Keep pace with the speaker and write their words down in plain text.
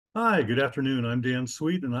Hi, good afternoon. I'm Dan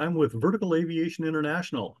Sweet, and I'm with Vertical Aviation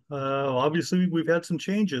International. Obviously, we've had some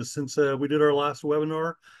changes since we did our last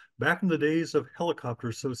webinar back in the days of Helicopter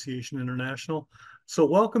Association International. So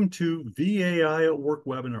welcome to VAI at Work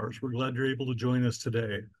webinars. We're glad you're able to join us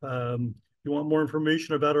today. If you want more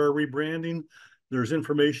information about our rebranding, there's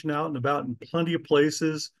information out and about in plenty of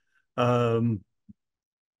places, um,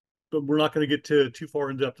 but we're not going to get too far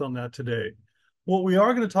in depth on that today. What we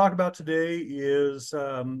are going to talk about today is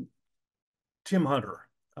Tim Hunter.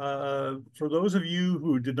 For those of you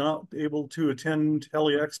who did not able to attend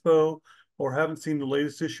Heli Expo or haven't seen the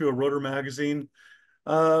latest issue of Rotor Magazine,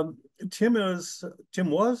 um, Tim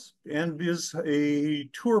was and is a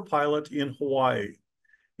tour pilot in Hawaii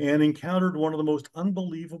and encountered one of the most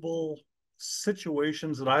unbelievable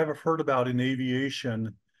situations that I've heard about in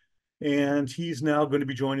aviation. And he's now going to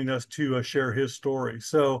be joining us to share his story.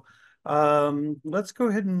 So let's go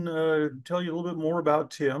ahead and tell you a little bit more about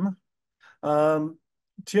Tim. Um,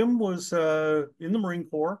 Tim was in the Marine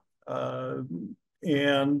Corps,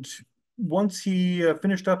 and once he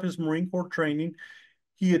finished up his Marine Corps training,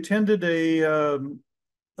 he attended a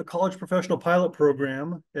college professional pilot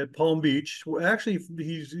program at Palm Beach. Well, actually,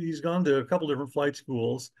 he's gone to a couple different flight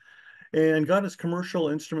schools and got his commercial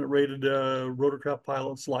instrument rated rotorcraft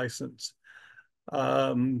pilot's license.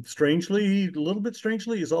 Strangely, a little bit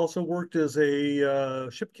strangely, he's also worked as a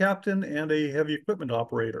ship captain and a heavy equipment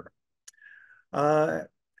operator. Uh,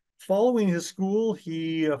 Following his school,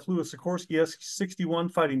 he flew a Sikorsky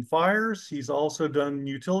S-61 fighting fires. He's also done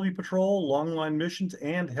utility patrol, long line missions,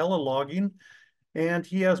 and heli logging. And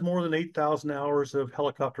he has more than 8,000 hours of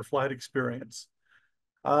helicopter flight experience.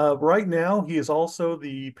 Right now, he is also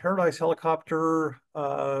the Paradise Helicopter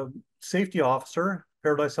safety officer.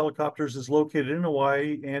 Paradise Helicopters is located in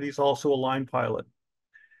Hawaii, and he's also a line pilot.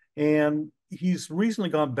 And he's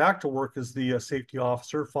recently gone back to work as the safety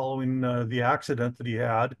officer following the accident that he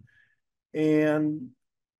had and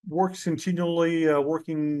works continually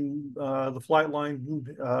working the flight line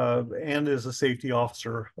and as a safety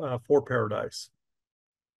officer for Paradise.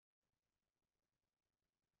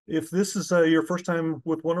 If this is your first time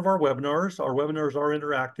with one of our webinars are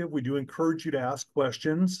interactive. We do encourage you to ask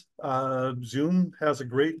questions. Zoom has a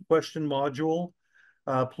great question module.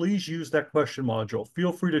 Please use that question module.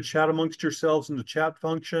 Feel free to chat amongst yourselves in the chat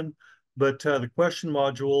function, but the question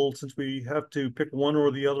module, since we have to pick one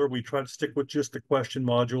or the other, we try to stick with just the question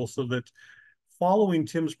module so that following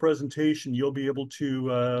Tim's presentation, you'll be able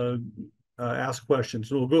to ask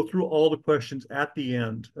questions. And we'll go through all the questions at the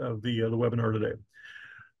end of the webinar today.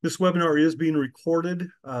 This webinar is being recorded.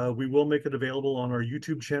 We will make it available on our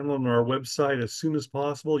YouTube channel and our website as soon as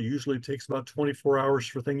possible. Usually it takes about 24 hours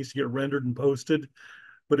for things to get rendered and posted,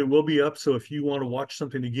 but it will be up. So if you want to watch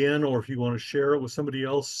something again, or if you want to share it with somebody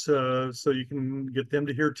else so you can get them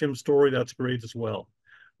to hear Tim's story, that's great as well.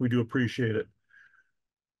 We do appreciate it.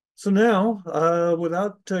 So now,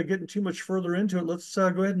 without getting too much further into it, let's go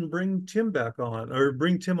ahead and bring Tim back on, or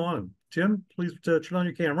bring Tim on. Tim, please turn on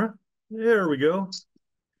your camera. There we go.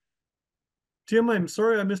 Tim, I'm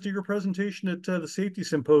sorry I missed your presentation at the Safety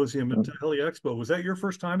Symposium at Heli Expo. Was that your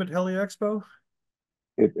first time at Heli Expo?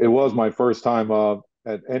 It was my first time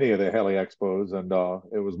at any of the heli expos, and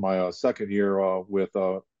it was my second year with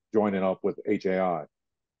joining up with HAI.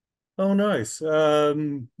 Oh, nice.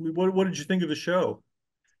 What did you think of the show?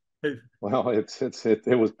 Hey, Well,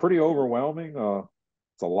 it was pretty overwhelming.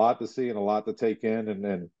 It's a lot to see and a lot to take in,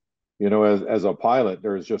 and you know, as a pilot,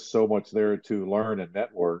 there's just so much there to learn and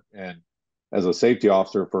network. And as a safety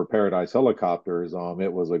officer for Paradise Helicopters,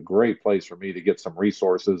 it was a great place for me to get some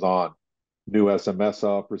resources on new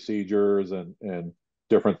SMS procedures and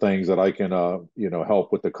different things that I can you know,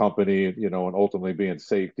 help with the company, you know, and ultimately being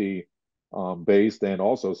safety based, and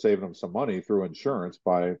also saving them some money through insurance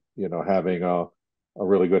by, you know, having a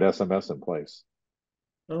really good SMS in place.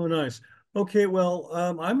 oh, nice. Okay, well,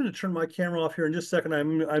 I'm going to turn my camera off here in just a second.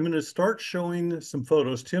 I'm going to start showing some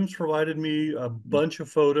photos. Tim's provided me a bunch of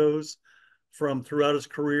photos from throughout his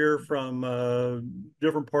career, from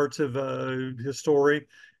different parts of his story.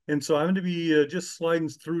 And so I'm going to be just sliding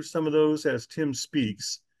through some of those as Tim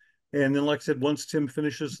speaks. And then, like I said, once Tim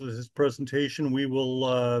finishes his presentation, we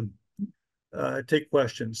will take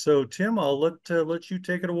questions. So, Tim, I'll let you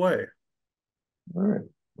take it away. All right.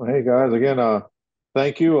 Well, hey guys, again,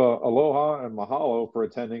 thank you, aloha and mahalo for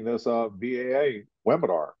attending this VAA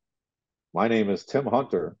webinar. My name is Tim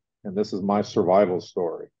Hunter, and this is my survival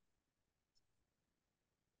story.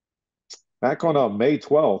 Back on May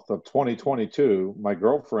 12th of 2022, my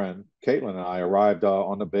girlfriend, Caitlin, and I arrived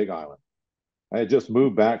on the Big Island. I had just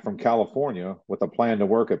moved back from California with a plan to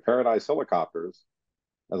work at Paradise Helicopters,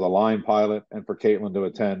 as a line pilot and for Caitlin to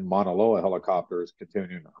attend Mauna Loa helicopters,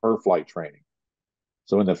 continuing her flight training.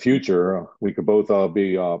 So in the future, we could both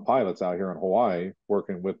be pilots out here in Hawaii,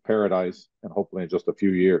 working with Paradise, and hopefully in just a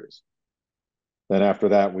few years. Then after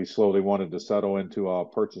that, we slowly wanted to settle into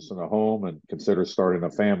purchasing a home and consider starting a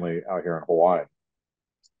family out here in Hawaii.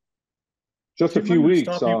 Just a Tim, I'm few going to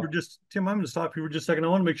weeks. stop you for just Tim. I'm going to stop you for just a second. I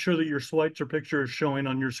want to make sure that your Schweitzer picture is showing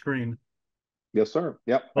on your screen. Yes, sir.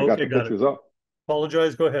 Yep, I got Okay, the got it. pictures up.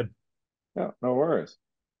 Apologize. Go ahead. Yeah, no worries.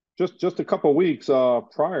 Just a couple weeks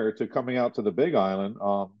prior to coming out to the Big Island,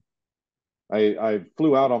 I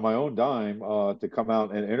flew out on my own dime to come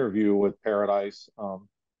out and interview with Paradise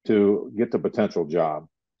to get the potential job.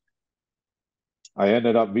 I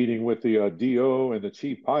ended up meeting with the DO and the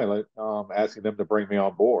chief pilot, asking them to bring me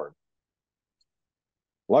on board.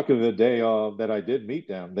 Luckily, the day that I did meet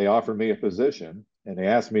them, they offered me a position and they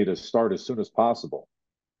asked me to start as soon as possible.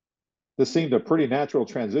 This seemed a pretty natural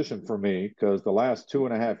transition for me because the last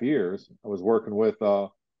 2.5 years I was working with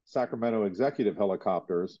Sacramento executive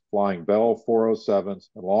helicopters flying Bell 407s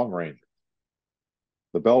and Long Rangers.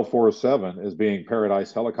 The Bell 407 is being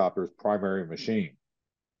Paradise Helicopter's primary machine.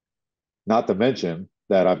 Not to mention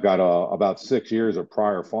that I've got about 6 years of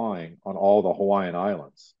prior flying on all the Hawaiian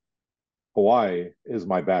Islands. Hawaii is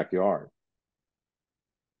my backyard.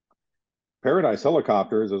 Paradise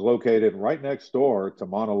Helicopters is located right next door to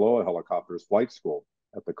Mauna Loa Helicopters Flight School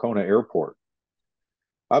at the Kona Airport.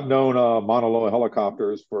 I've known Mauna Loa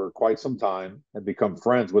Helicopters for quite some time and become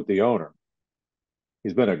friends with the owner.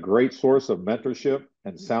 He's been a great source of mentorship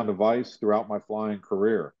and sound advice throughout my flying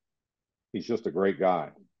career. He's just a great guy.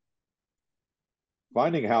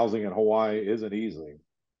 Finding housing in Hawaii isn't easy,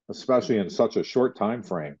 especially in such a short time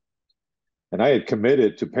frame. And I had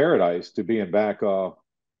committed to Paradise to being back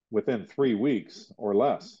within 3 weeks or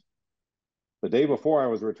less. The day before I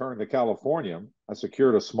was returned to California, I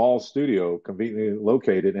secured a small studio conveniently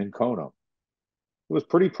located in Kona. It was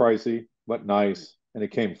pretty pricey, but nice, and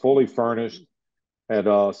it came fully furnished, had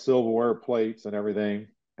silverware plates and everything,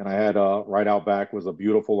 and I had right out back was a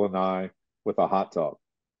beautiful lanai with a hot tub.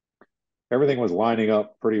 Everything was lining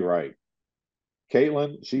up pretty right.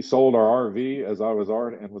 Caitlin, she sold our RV as I was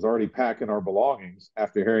already packing our belongings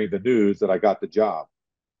after hearing the news that I got the job.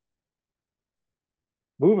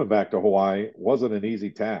 Moving back to Hawaii wasn't an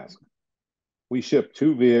easy task. We shipped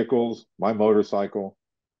 2 vehicles, my motorcycle,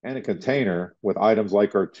 and a container with items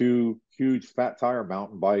like our 2 huge fat tire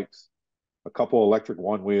mountain bikes, a couple electric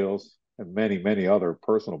one wheels, and many, many other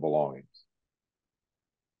personal belongings.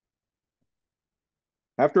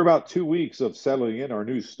 After about 2 weeks of settling in our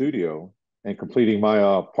new studio and completing my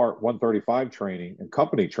Part 135 training and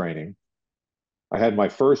company training, I had my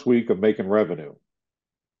first week of making revenue.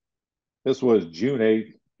 This was June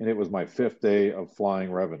 8th, and it was my 5th day of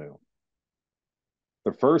flying revenue.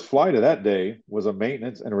 The first flight of that day was a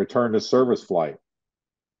maintenance and return to service flight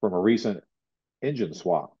from a recent engine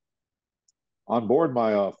swap. On board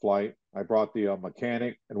my flight, I brought the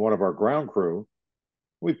mechanic and one of our ground crew.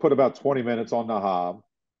 We put about 20 minutes on the hob.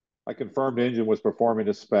 I confirmed the engine was performing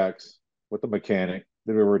the specs with the mechanic.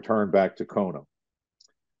 Then we returned back to Kona.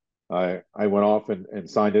 I went off and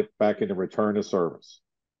signed it back into return to service.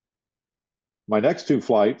 My next 2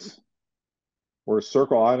 flights were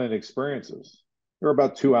Circle Island experiences. They were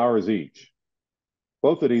about 2 hours each.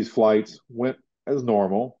 Both of these flights went as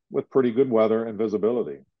normal with pretty good weather and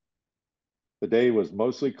visibility. The day was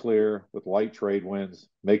mostly clear with light trade winds,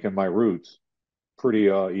 making my routes pretty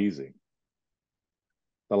easy.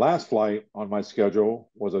 The last flight on my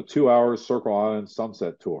schedule was a 2 hour Circle Island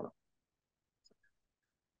sunset tour.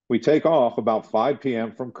 We take off about 5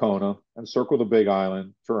 p.m. from Kona and circle the Big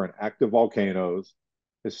Island, touring active volcanoes,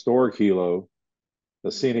 historic Hilo,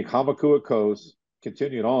 the scenic Hamakua coast,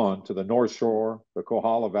 continuing on to the North Shore, the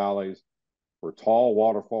Kohala valleys, where tall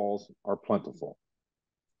waterfalls are plentiful.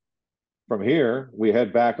 From here, we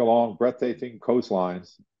head back along breathtaking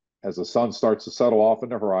coastlines as the sun starts to settle off in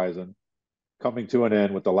the horizon, coming to an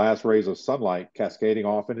end with the last rays of sunlight cascading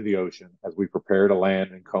off into the ocean as we prepare to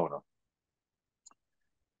land in Kona.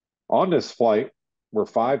 On this flight were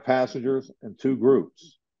 5 passengers and 2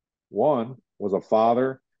 groups. One was a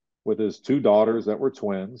father with his 2 daughters that were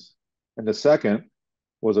twins, and the second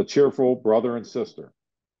was a cheerful brother and sister.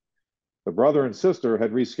 The brother and sister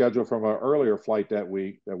had rescheduled from an earlier flight that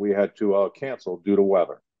week that we had to cancel due to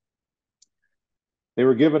weather. They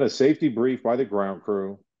were given a safety brief by the ground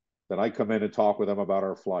crew. Then I come in and talk with them about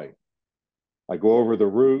our flight. I go over the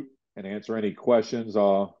route and answer any questions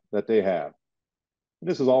that they have. And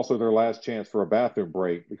this is also their last chance for a bathroom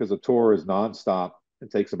break because the tour is nonstop and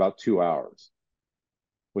takes about 2 hours.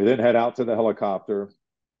 We then head out to the helicopter.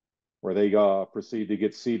 where they proceed to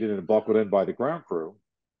get seated and buckled in by the ground crew.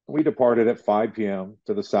 We departed at 5 p.m.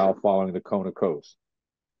 to the south following the Kona coast.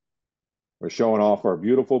 We're showing off our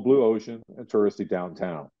beautiful blue ocean and touristy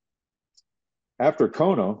downtown. After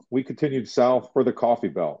Kona, we continued south for the coffee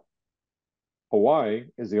belt. Hawaii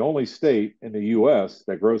is the only state in the U.S.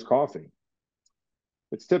 that grows coffee.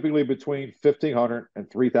 It's typically between 1,500 and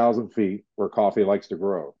 3,000 feet where coffee likes to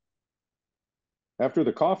grow. After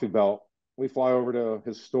the coffee belt, we fly over to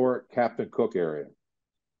historic Captain Cook area.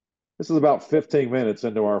 This is about 15 minutes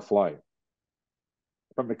into our flight.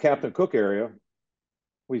 From the Captain Cook area,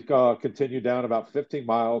 we continue down about 15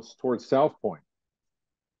 miles towards South Point,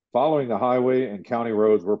 following the highway and county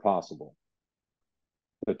roads where possible.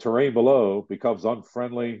 The terrain below becomes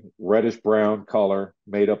unfriendly reddish-brown color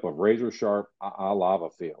made up of razor-sharp lava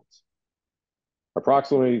fields.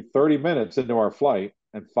 Approximately 30 minutes into our flight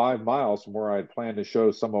and 5 miles from where I had planned to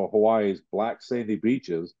show some of Hawaii's black sandy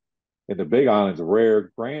beaches in the Big Island's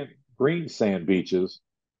rare green sand beaches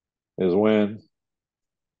is when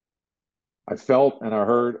I felt and I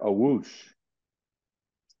heard a whoosh.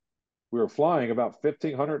 We were flying about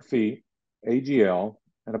 1,500 feet AGL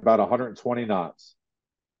and about 120 knots.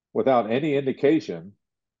 Without any indication,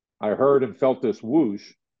 I heard and felt this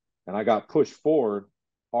whoosh, and I got pushed forward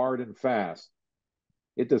hard and fast.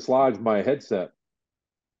 It dislodged my headset.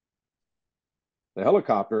 The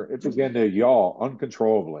helicopter, it began to yaw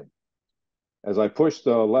uncontrollably. As I pushed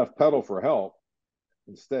the left pedal for help,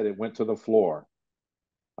 instead it went to the floor.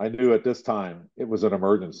 I knew at this time it was an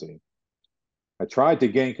emergency. I tried to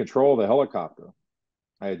gain control of the helicopter.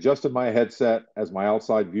 I adjusted my headset as my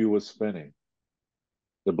outside view was spinning.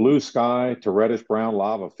 The blue sky to reddish brown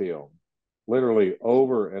lava field. Literally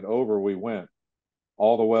over and over we went,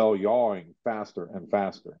 all the while yawing faster and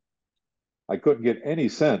faster. I couldn't get any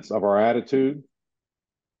sense of our attitude.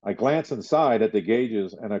 I glanced inside at the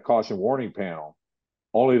gauges and a caution warning panel,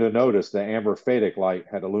 only to notice the amber Fatic light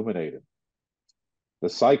had illuminated. The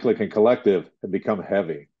cyclic and collective had become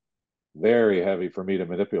heavy, very heavy for me to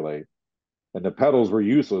manipulate, and the pedals were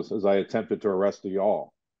useless as I attempted to arrest the yaw.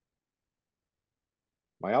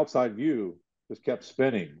 My outside view just kept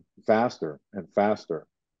spinning faster and faster.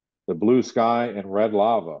 The blue sky and red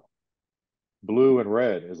lava. Blue and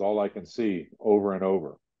red is all I can see over and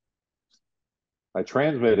over. I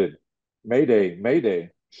transmitted, Mayday,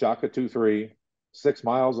 Mayday, Shaka 23, 6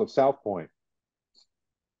 miles of South Point.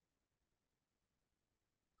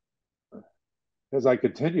 As I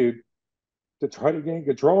continued to try to gain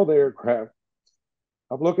control of the aircraft,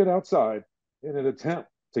 I'm looking outside in an attempt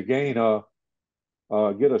to get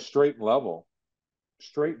a straight and level.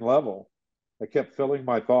 Straight and level. I kept filling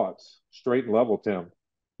my thoughts. Straight and level, Tim.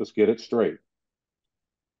 Just get it straight.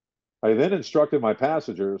 I then instructed my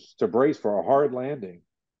passengers to brace for a hard landing.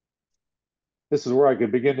 This is where I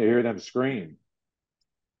could begin to hear them scream.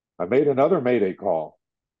 I made another Mayday call.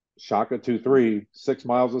 Shaka 23, 6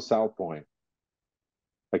 miles of South Point.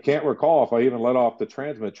 I can't recall if I even let off the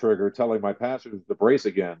transmit trigger telling my passengers to brace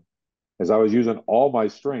again, as I was using all my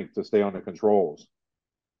strength to stay on the controls.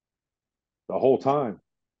 The whole time,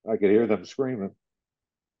 I could hear them screaming.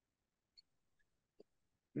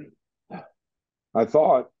 I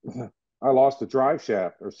thought I lost the drive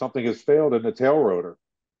shaft or something has failed in the tail rotor.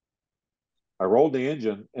 I rolled the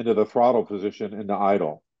engine into the throttle position into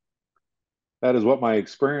idle. That is what my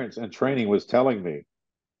experience and training was telling me.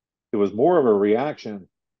 It was more of a reaction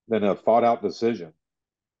than a thought out decision.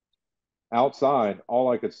 Outside, all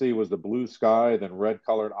I could see was the blue sky, then red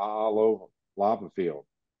colored lava field,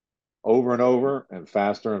 over and over and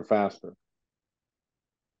faster and faster.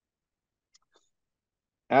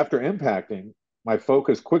 After impacting, my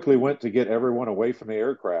focus quickly went to get everyone away from the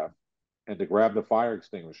aircraft and to grab the fire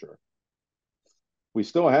extinguisher. We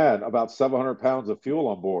still had about 700 pounds of fuel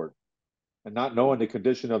on board, and not knowing the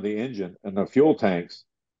condition of the engine and the fuel tanks,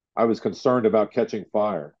 I was concerned about catching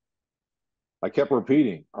fire. I kept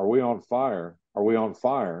repeating, "Are we on fire? Are we on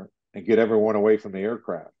fire?" and get everyone away from the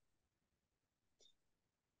aircraft.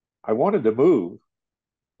 I wanted to move,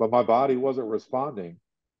 but my body wasn't responding,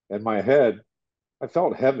 and my head, I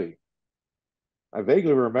felt heavy. I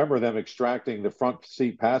vaguely remember them extracting the front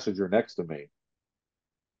seat passenger next to me.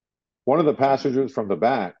 One of the passengers from the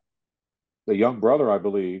back, the young brother, I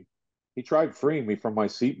believe, he tried freeing me from my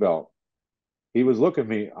seatbelt. He was looking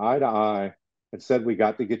me eye to eye and said, "We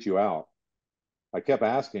got to get you out." I kept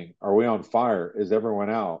asking, "Are we on fire? Is everyone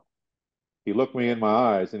out?" He looked me in my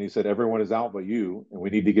eyes and he said, "Everyone is out but you, and we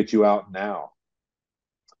need to get you out now."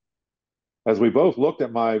 As we both looked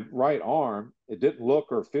at my right arm, it didn't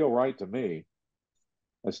look or feel right to me.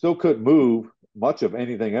 I still couldn't move much of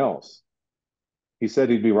anything else. He said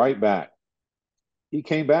he'd be right back. He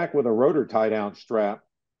came back with a rotor tie down strap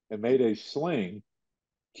and made a sling,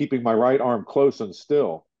 keeping my right arm close and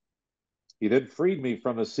still. He then freed me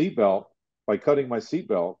from the seatbelt by cutting my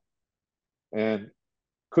seatbelt and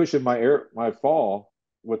cushioned my fall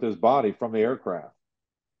with his body from the aircraft.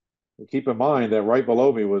 And keep in mind that right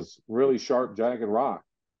below me was really sharp, jagged rock,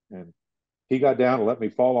 and he got down and let me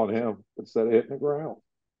fall on him instead of hitting the ground.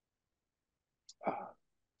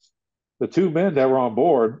 The two men that were on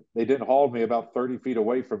board, they didn't haul me about 30 feet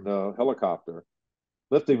away from the helicopter,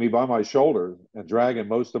 lifting me by my shoulders and dragging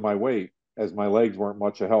most of my weight as my legs weren't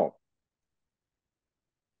much of help.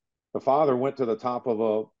 The father went to the top of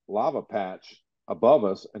a lava patch above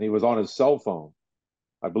us and he was on his cell phone.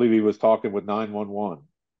 I believe he was talking with 911.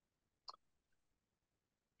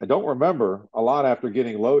 I don't remember a lot after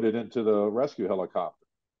getting loaded into the rescue helicopter.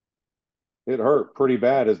 It hurt pretty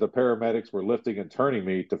bad as the paramedics were lifting and turning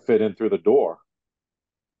me to fit in through the door.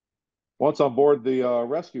 Once on board the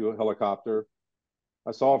rescue helicopter,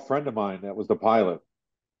 I saw a friend of mine that was the pilot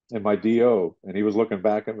and my DO, and he was looking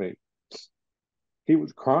back at me. He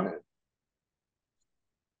was crying.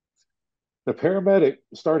 The paramedic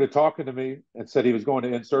started talking to me and said he was going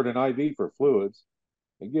to insert an IV for fluids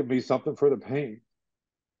and give me something for the pain.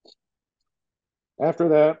 After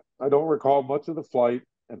that, I don't recall much of the flight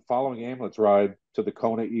and following ambulance ride to the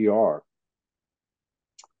Kona ER.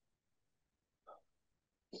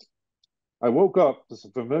 I woke up to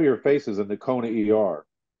some familiar faces in the Kona ER.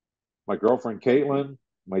 My girlfriend Caitlin,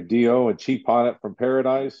 my DO and chief pilot from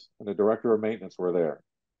Paradise, and the director of maintenance were there.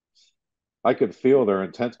 I could feel their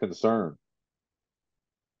intense concern.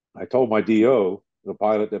 I told my DO, the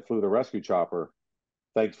pilot that flew the rescue chopper,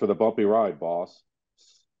 thanks for the bumpy ride, boss,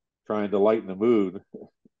 trying to lighten the mood.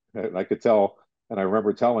 And I could tell, and I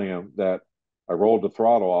remember telling him that I rolled the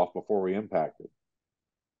throttle off before we impacted.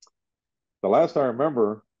 The last I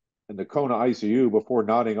remember in the Kona ICU before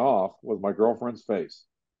nodding off was my girlfriend's face.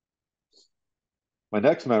 My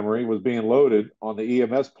next memory was being loaded on the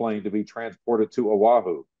EMS plane to be transported to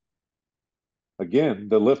Oahu. Again,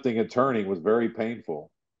 the lifting and turning was very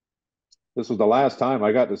painful. This was the last time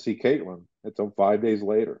I got to see Caitlin until 5 days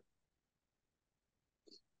later.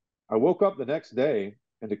 I woke up the next day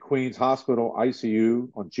in the Queens Hospital ICU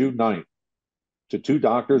on June 9th to two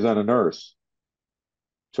doctors and a nurse.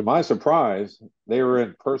 To my surprise, they were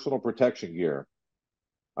in personal protection gear,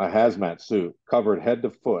 a hazmat suit covered head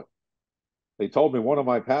to foot. They told me one of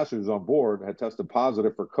my passengers on board had tested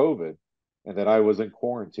positive for COVID and that I was in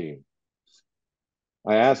quarantine.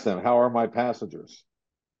 I asked them, how are my passengers?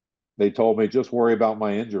 They told me, just worry about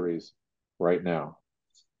my injuries right now.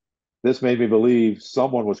 This made me believe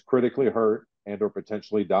someone was critically hurt and or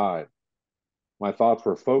potentially died. My thoughts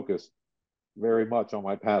were focused very much on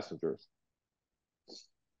my passengers.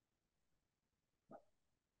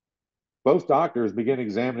 Both doctors began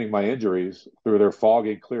examining my injuries through their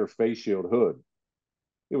foggy, clear face shield hood.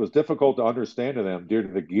 It was difficult to understand to them due to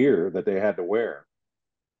the gear that they had to wear.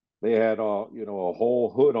 They had a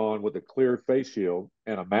whole hood on with a clear face shield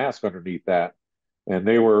and a mask underneath that, and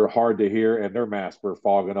they were hard to hear, and their masks were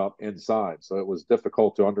fogging up inside, so it was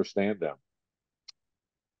difficult to understand them.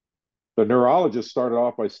 The neurologist started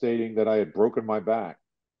off by stating that I had broken my back.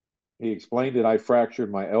 He explained that I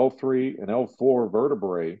fractured my L3 and L4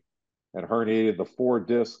 vertebrae and herniated the four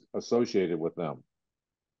discs associated with them.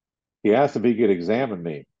 He asked if he could examine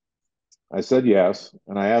me. I said yes,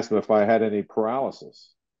 and I asked him if I had any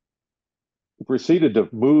paralysis. He proceeded to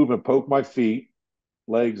move and poke my feet,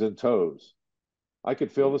 legs, and toes. I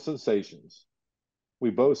could feel the sensations. We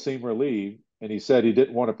both seemed relieved, and he said he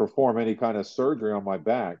didn't want to perform any kind of surgery on my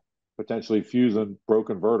back, potentially fusing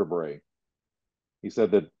broken vertebrae. He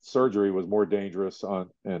said that surgery was more dangerous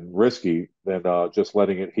and risky than just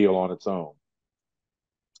letting it heal on its own.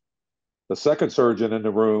 The second surgeon in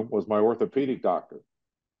the room was my orthopedic doctor.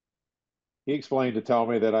 He explained to tell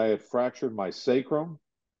me that I had fractured my sacrum,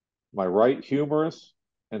 my right humerus,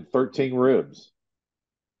 and 13 ribs.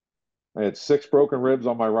 I had 6 broken ribs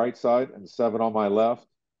on my right side and 7 on my left,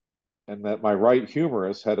 and that my right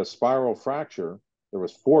humerus had a spiral fracture. There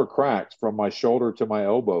was 4 cracks from my shoulder to my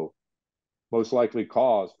elbow, most likely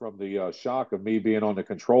caused from the shock of me being on the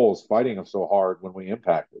controls fighting them so hard when we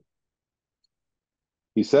impacted.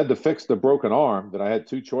 He said to fix the broken arm that I had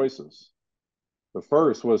 2 choices. The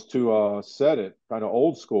first was to set it kind of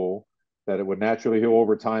old school, that it would naturally heal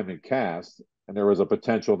over time and cast, and there was a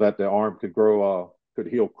potential that the arm could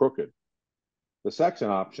heal crooked. The second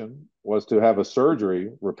option was to have a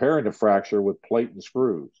surgery repairing the fracture with plate and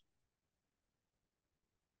screws.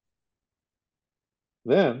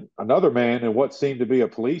 Then another man in what seemed to be a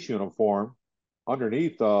police uniform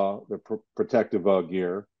underneath the protective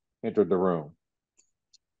gear entered the room.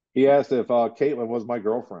 He asked if Caitlin was my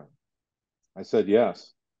girlfriend. I said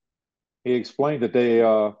yes. He explained that they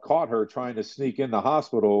caught her trying to sneak in the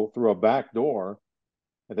hospital through a back door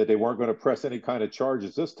and that they weren't going to press any kind of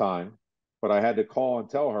charges this time, but I had to call and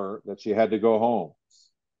tell her that she had to go home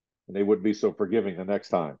and they wouldn't be so forgiving the next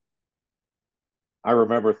time. I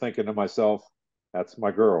remember thinking to myself, that's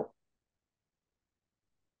my girl.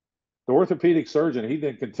 The orthopedic surgeon, he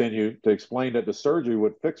then continued to explain that the surgery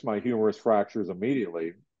would fix my humerus fractures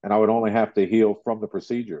immediately and I would only have to heal from the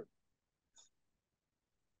procedure.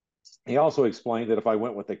 He also explained that if I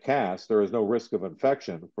went with the cast, there is no risk of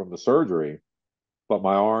infection from the surgery, but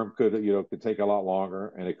my arm could take a lot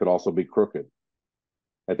longer and it could also be crooked.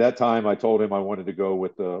 At that time, I told him I wanted to go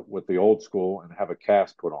with the old school and have a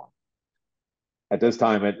cast put on. At this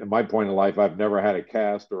time, at my point in life, I've never had a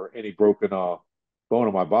cast or any broken bone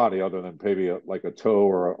in my body other than maybe like a toe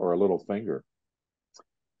or a little finger.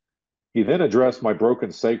 He then addressed my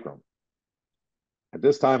broken sacrum. At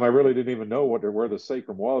this time, I really didn't even know where the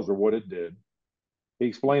sacrum was or what it did. He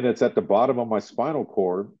explained it's at the bottom of my spinal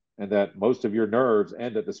cord and that most of your nerves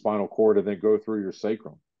end at the spinal cord and then go through your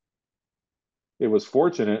sacrum. It was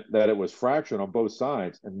fortunate that it was fractured on both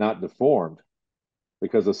sides and not deformed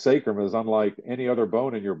because the sacrum is unlike any other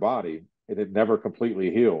bone in your body and it never completely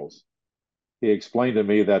heals. He explained to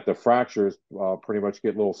me that the fractures pretty much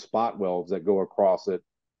get little spot welds that go across it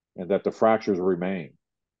and that the fractures remain.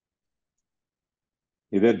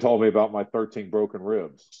 He then told me about my 13 broken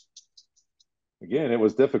ribs. Again, it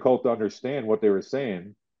was difficult to understand what they were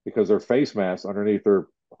saying because their face masks underneath their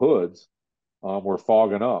hoods were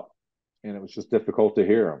fogging up, and it was just difficult to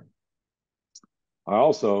hear them. I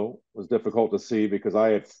also was difficult to see because I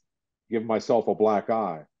had given myself a black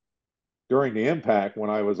eye. During the impact, when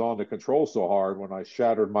I was on the control so hard, when I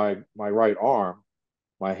shattered my right arm,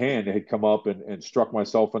 my hand had come up and struck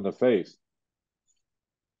myself in the face.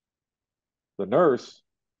 The nurse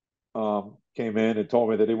came in and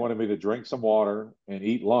told me that they wanted me to drink some water and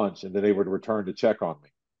eat lunch, and then they would return to check on me.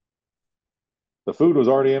 The food was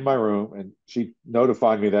already in my room, and she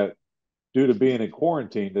notified me that due to being in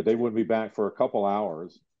quarantine, that they wouldn't be back for a couple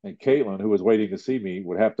hours, and Caitlin, who was waiting to see me,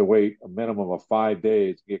 would have to wait a minimum of 5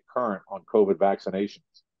 days to get current on COVID vaccinations.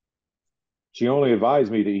 She only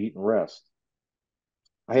advised me to eat and rest.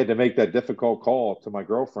 I had to make that difficult call to my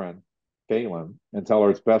girlfriend, Caitlin, and tell her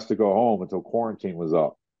it's best to go home until quarantine was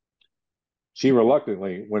up. She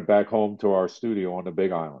reluctantly went back home to our studio on the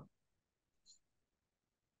Big Island.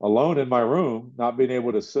 Alone in my room, not being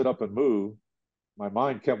able to sit up and move, my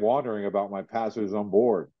mind kept wandering about my passengers on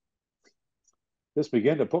board. This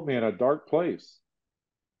began to put me in a dark place.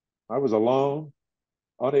 I was alone,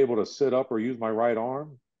 unable to sit up or use my right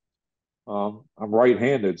arm. I'm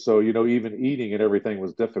right-handed, so even eating and everything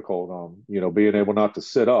was difficult. Being able not to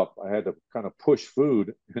sit up, I had to kind of push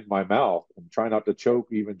food in my mouth and try not to choke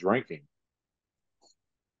even drinking.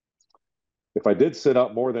 If I did sit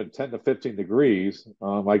up more than 10 to 15 degrees,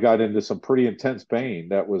 I got into some pretty intense pain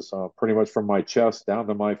that was pretty much from my chest down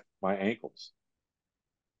to my ankles.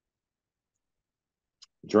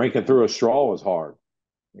 Drinking through a straw was hard.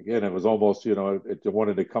 Again, it was almost, it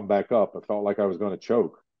wanted to come back up. It felt like I was going to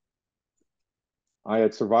choke. I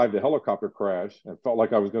had survived a helicopter crash and felt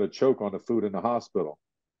like I was going to choke on the food in the hospital.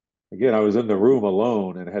 Again, I was in the room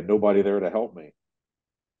alone and had nobody there to help me.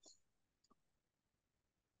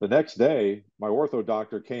 The next day, my ortho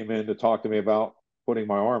doctor came in to talk to me about putting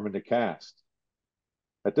my arm in the cast.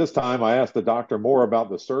 At this time, I asked the doctor more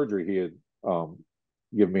about the surgery he had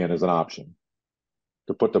given me as an option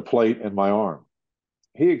to put the plate in my arm.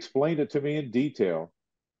 He explained it to me in detail,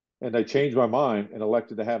 and I changed my mind and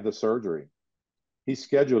elected to have the surgery. He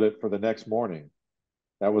scheduled it for the next morning.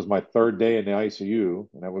 That was my third day in the ICU,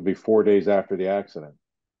 and that would be 4 days after the accident.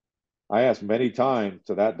 I asked many times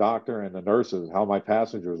to that doctor and the nurses how my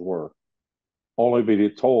passengers were, only to be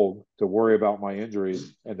told to worry about my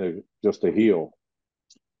injuries and just to heal.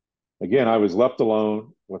 Again, I was left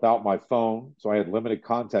alone without my phone, so I had limited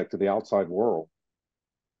contact to the outside world.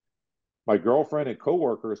 My girlfriend and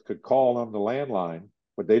coworkers could call on the landline,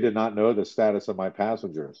 but they did not know the status of my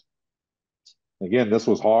passengers. Again, this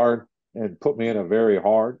was hard and put me in a very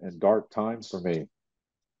hard and dark time for me.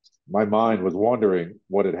 My mind was wondering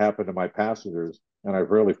what had happened to my passengers, and I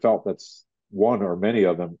really felt that one or many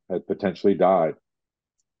of them had potentially died.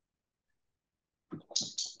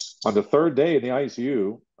 On the third day in the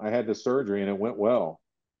ICU, I had the surgery and it went well.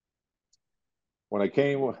 When I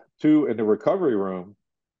came to in the recovery room,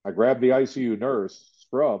 I grabbed the ICU nurse,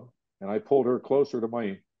 Scrub, and I pulled her closer to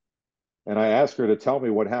me, and I asked her to tell me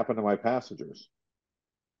what happened to my passengers.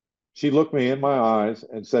 She looked me in my eyes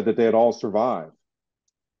and said that they had all survived.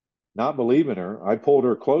 Not believing her, I pulled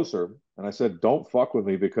her closer and I said, "Don't fuck with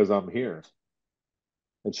me because I'm here."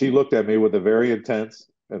 And she looked at me with a very intense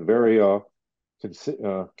and very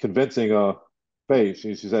convincing face.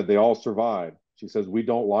 She said, "They all survived." She says, "We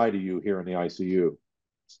don't lie to you here in the ICU."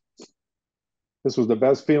 This was the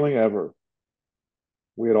best feeling ever.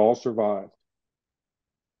 We had all survived.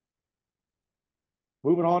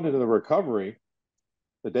 Moving on into the recovery,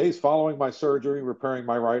 the days following my surgery repairing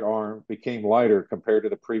my right arm became lighter compared to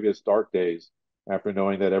the previous dark days after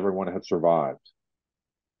knowing that everyone had survived.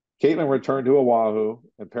 Caitlin returned to Oahu,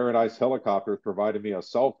 and Paradise Helicopters provided me a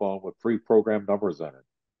cell phone with pre-programmed numbers in it.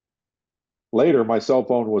 Later, my cell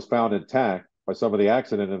phone was found intact by some of the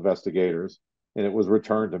accident investigators, and it was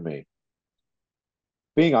returned to me.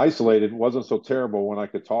 Being isolated wasn't so terrible when I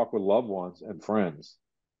could talk with loved ones and friends.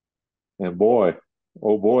 And boy,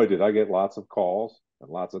 oh boy, did I get lots of calls and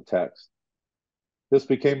lots of texts. This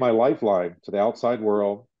became my lifeline to the outside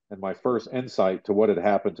world and my first insight to what had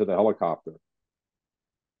happened to the helicopter.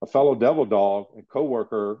 A fellow devil dog and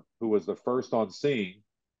coworker who was the first on scene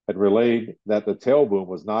had relayed that the tail boom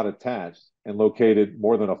was not attached and located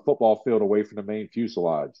more than a football field away from the main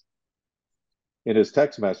fuselage. In his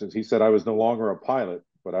text message, he said I was no longer a pilot,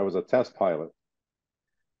 but I was a test pilot.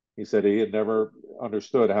 He said he had never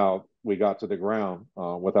understood how we got to the ground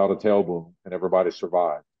without a tail boom and everybody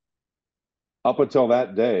survived. Up until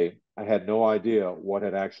that day, I had no idea what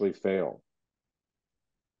had actually failed.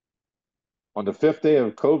 On the fifth day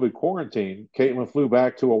of COVID quarantine, Caitlin flew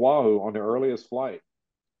back to Oahu on the earliest flight.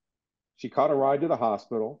 She caught a ride to the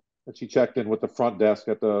hospital and she checked in with the front desk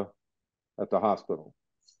at the hospital.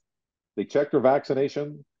 They checked her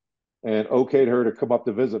vaccination and okayed her to come up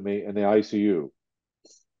to visit me in the ICU.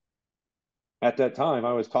 At that time,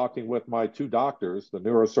 I was talking with my two doctors, the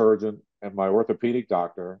neurosurgeon and my orthopedic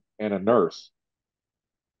doctor, and a nurse.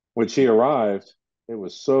 When she arrived, it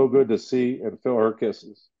was so good to see and feel her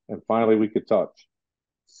kisses, and finally we could touch.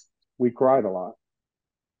 We cried a lot.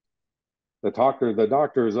 The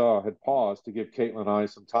doctors had paused to give Caitlin and I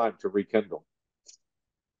some time to rekindle.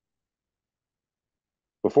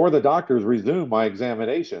 Before the doctors resumed my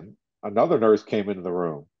examination, another nurse came into the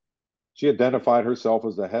room. She identified herself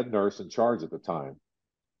as the head nurse in charge at the time.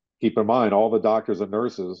 Keep in mind, all the doctors and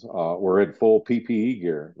nurses were in full PPE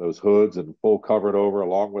gear, those hoods and full covered over,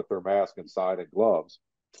 along with their mask inside and gloves.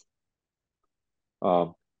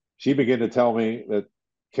 She began to tell me that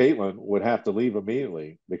Caitlin would have to leave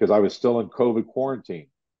immediately because I was still in COVID quarantine.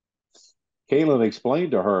 Caitlin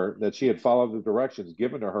explained to her that she had followed the directions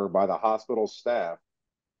given to her by the hospital staff,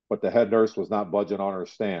 but the head nurse was not budging on her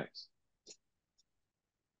stance.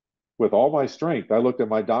 With all my strength, I looked at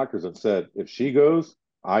my doctors and said, "If she goes,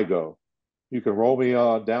 I go. You can roll me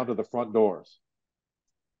down to the front doors."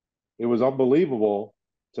 It was unbelievable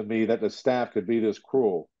to me that the staff could be this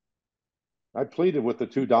cruel. I pleaded with the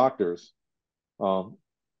two doctors um,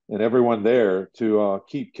 and everyone there to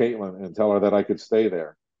keep Caitlin and tell her that I could stay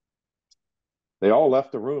there. They all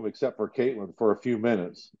left the room except for Caitlin for a few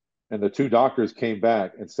minutes, and the two doctors came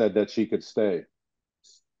back and said that she could stay.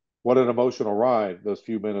 What an emotional ride those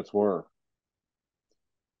few minutes were.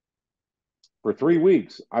 For 3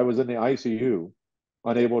 weeks, I was in the ICU,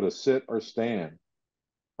 unable to sit or stand.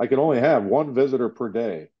 I could only have one visitor per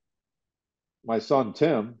day. My son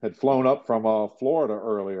Tim had flown up from Florida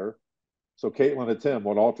earlier, so Caitlin and Tim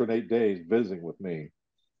would alternate days visiting with me.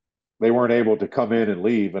 They weren't able to come in and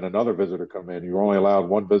leave and another visitor come in. You were only allowed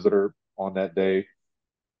one visitor on that day.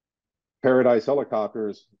 Paradise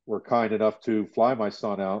Helicopters were kind enough to fly my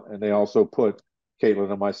son out, and they also put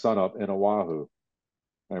Caitlin and my son up in Oahu.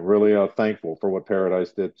 I'm really thankful for what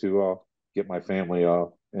Paradise did to get my family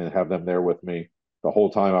and have them there with me the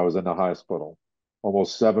whole time I was in the hospital.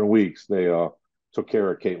 Almost 7 weeks, they took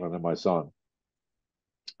care of Caitlin and my son.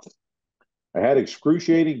 I had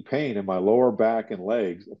excruciating pain in my lower back and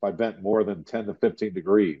legs if I bent more than 10 to 15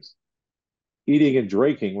 degrees. Eating and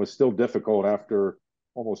drinking was still difficult after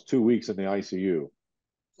almost 2 weeks in the ICU.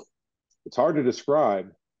 It's hard to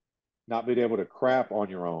describe not being able to crap on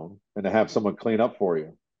your own and to have someone clean up for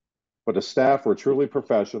you. But the staff were truly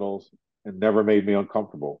professionals and never made me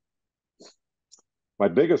uncomfortable. My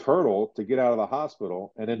biggest hurdle to get out of the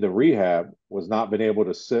hospital and into rehab was not being able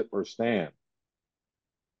to sit or stand.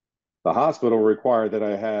 The hospital required that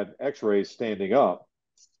I had x-rays standing up,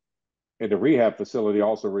 and the rehab facility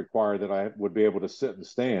also required that I would be able to sit and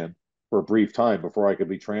stand for a brief time before I could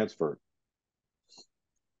be transferred.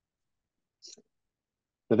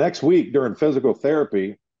 The next week during physical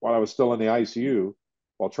therapy, while I was still in the ICU,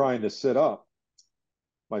 while trying to sit up,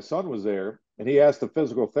 my son was there and he asked the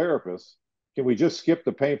physical therapist, "Can we just skip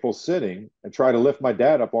the painful sitting and try to lift my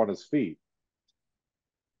dad up on his feet?"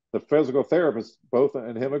 The physical therapist, both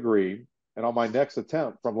and him agreed. And on my next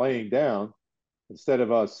attempt from laying down, instead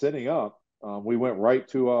of sitting up, we went right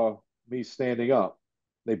to me standing up.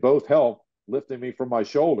 They both helped lifting me from my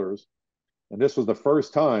shoulders. And this was the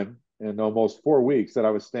first time in almost 4 weeks that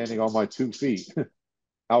I was standing on my 2 feet,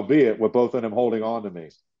 albeit with both of them holding on to me.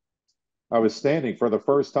 I was standing for the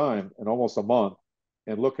first time in almost a month,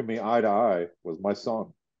 and looking me eye to eye was my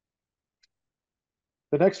son.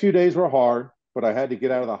 The next few days were hard, but I had to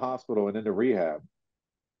get out of the hospital and into rehab.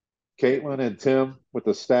 Caitlin and Tim with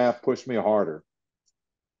the staff pushed me harder.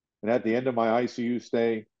 And at the end of my ICU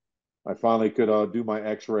stay, I finally could do my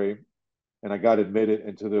x-ray, and I got admitted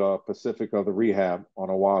into the Pacific of the rehab on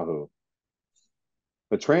Oahu.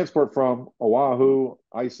 The transport from Oahu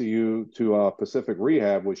ICU to Pacific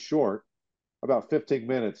rehab was short, about 15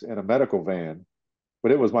 minutes in a medical van,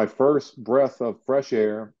 but it was my first breath of fresh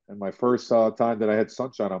air and my first time that I had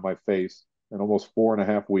sunshine on my face in almost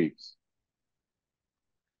 4.5 weeks.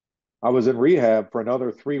 I was in rehab for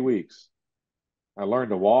another 3 weeks. I learned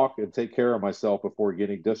to walk and take care of myself before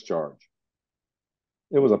getting discharged.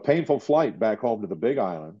 It was a painful flight back home to the Big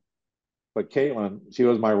Island, but Caitlin, she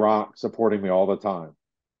was my rock, supporting me all the time.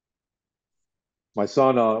 My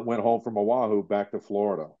son went home from Oahu back to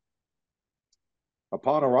Florida.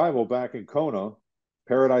 Upon arrival back in Kona,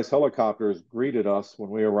 Paradise Helicopters greeted us when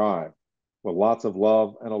we arrived with lots of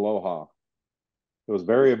love and aloha. It was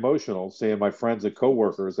very emotional seeing my friends and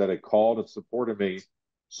coworkers that had called and supported me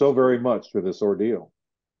so very much through this ordeal.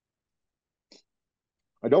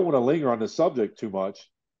 I don't want to linger on this subject too much,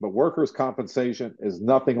 but workers' compensation is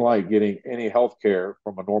nothing like getting any health care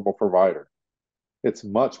from a normal provider. It's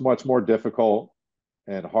much, much more difficult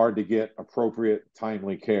and hard to get appropriate,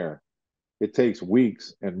 timely care. It takes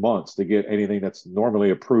weeks and months to get anything that's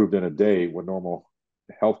normally approved in a day with normal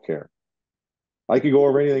health care. I can go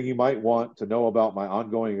over anything you might want to know about my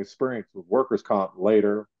ongoing experience with workers' comp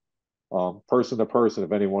later, person to person,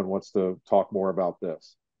 if anyone wants to talk more about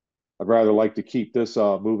this. I'd rather like to keep this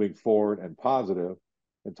moving forward and positive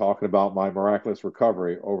and talking about my miraculous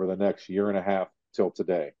recovery over the next year and a half till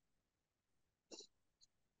today.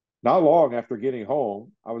 Not long after getting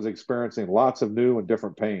home, I was experiencing lots of new and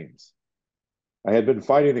different pains. I had been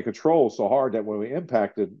fighting the controls so hard that when we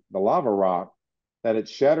impacted the lava rock, that it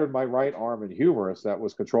shattered my right arm and humerus that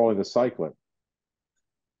was controlling the cycling.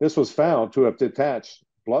 This was found to have detached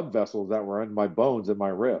blood vessels that were in my bones in my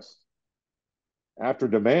wrist. After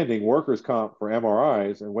demanding workers' comp for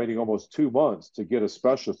MRIs and waiting almost 2 months to get a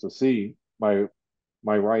specialist to see my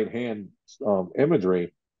right hand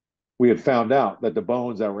imagery, we had found out that the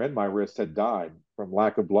bones that were in my wrist had died from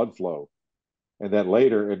lack of blood flow, and that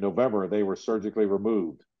later in November they were surgically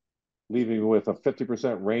removed, leaving me with a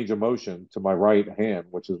 50% range of motion to my right hand,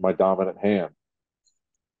 which is my dominant hand.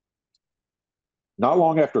 Not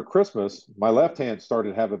long after Christmas, my left hand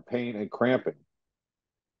started having pain and cramping.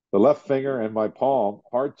 The left finger and my palm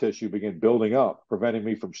hard tissue began building up, preventing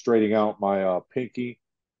me from straightening out my pinky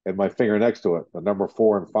and my finger next to it, the number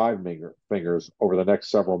 4 and 5 fingers, over the next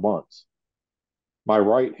several months. My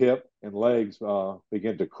right hip and legs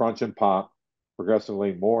began to crunch and pop,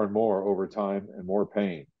 progressively more and more over time and more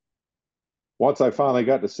pain. Once I finally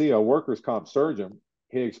got to see a workers' comp surgeon,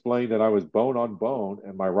 he explained that I was bone on bone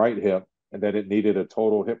in my right hip and that it needed a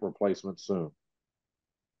total hip replacement soon.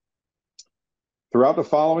 Throughout the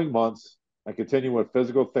following months, I continued with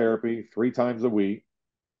physical therapy 3 times a week.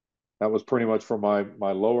 That was pretty much for my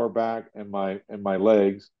lower back and my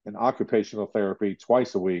legs, and occupational therapy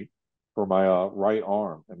twice a week for my right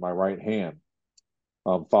arm and my right hand,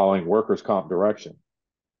 following workers' comp direction.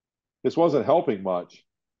 This wasn't helping much,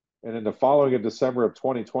 and in the following of December of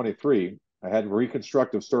 2023, I had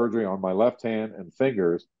reconstructive surgery on my left hand and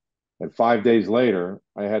fingers, and 5 days later,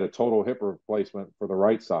 I had a total hip replacement for the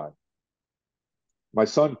right side. My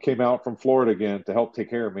son came out from Florida again to help take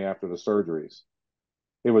care of me after the surgeries.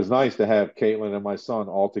 It was nice to have Caitlin and my son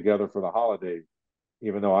all together for the holidays,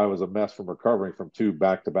 even though I was a mess from recovering from 2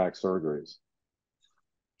 back-to-back surgeries.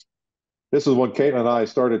 This is when Caitlin and I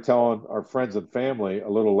started telling our friends and family a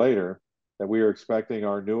little later that we were expecting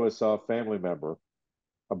our newest family member,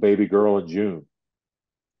 a baby girl, in June.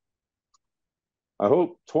 I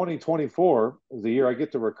hope 2024 is the year I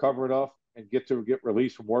get to recover enough and get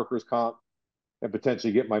released from workers' comp and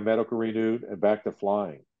potentially get my medical renewed and back to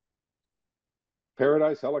flying.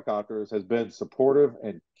 Paradise Helicopters has been supportive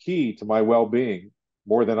and key to my well-being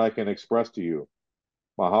more than I can express to you.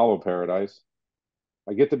 Mahalo, Paradise.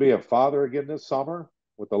 I get to be a father again this summer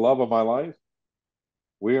with the love of my life.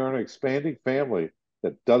 We are an expanding family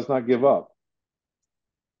that does not give up.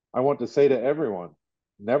 I want to say to everyone,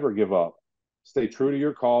 never give up. Stay true to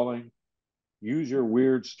your calling. use your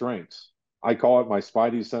weird strengths. I call it my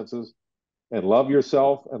spidey senses, and love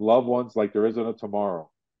yourself and loved ones like there isn't a tomorrow.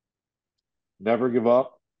 Never give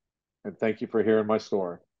up, and thank you for hearing my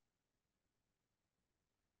story.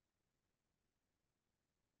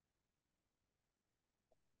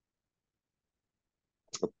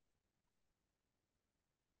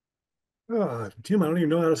 Tim, I don't even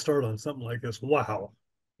know how to start on something like this. Wow.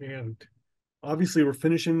 And obviously, we're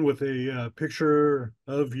finishing with a picture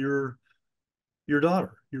of your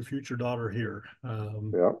daughter, your future daughter here.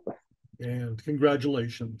 Yeah, And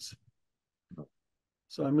congratulations.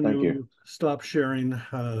 So I'm going thank you. to stop sharing,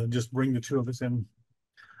 just bring the two of us in.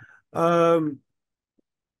 Um,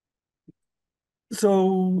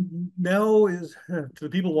 so now is to the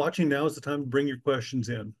people watching, now is the time to bring your questions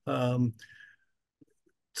in.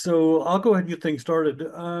 So I'll go ahead and get things started.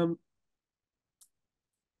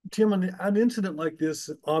 Tim, an incident like this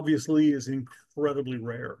obviously is incredibly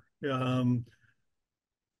rare. Um,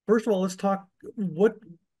 First of all, let's talk what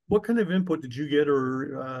kind of input did you get,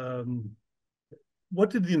 or what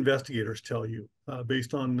did the investigators tell you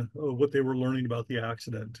based on what they were learning about the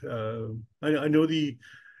accident? I know the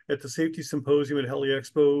at the safety symposium at Heli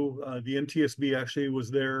Expo, the NTSB actually was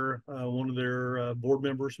there. One of their board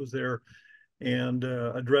members was there and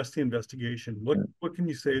addressed the investigation. What can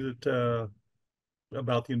you say that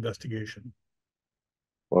about the investigation?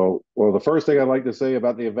 Well, the first thing I'd like to say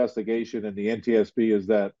about the investigation and the NTSB is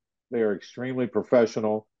that they are extremely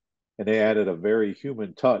professional, and they added a very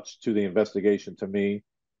human touch to the investigation. To me,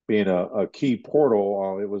 being a key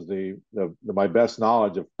portal, it was my best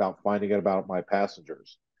knowledge about finding out about my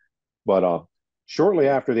passengers. But shortly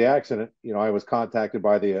after the accident, I was contacted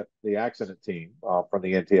by the accident team from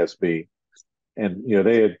the NTSB, and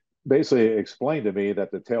they had basically explained to me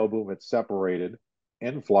that the tail boom had separated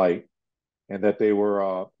in flight, and that they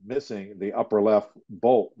were missing the upper left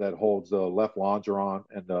bolt that holds the left longeron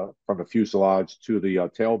and from the fuselage to the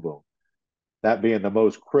tail boom. That being the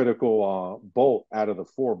most critical bolt out of the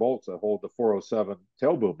four bolts that hold the 407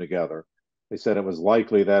 tail boom together. They said it was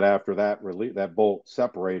likely that after that bolt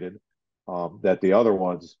separated, that the other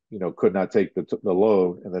ones, could not take the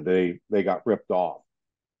load, and that they got ripped off.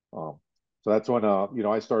 Um, so that's when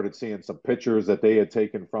I started seeing some pictures that they had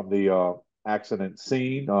taken from the accident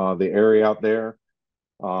scene, the area out there.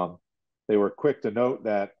 Um, they were quick to note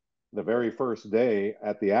that the very first day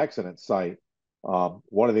at the accident site,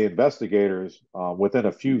 one of the investigators, within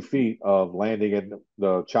a few feet of landing in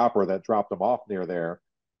the chopper that dropped them off near there,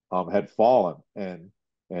 had fallen and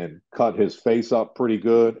cut his face up pretty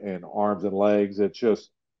good, and arms and legs.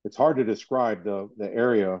 It's hard to describe the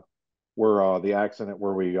area where the accident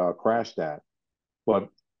where we crashed at. But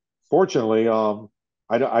fortunately,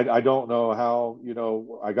 I don't know how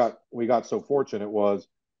we got so fortunate. Was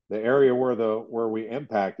the area where we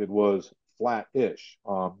impacted was flat-ish.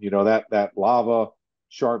 That lava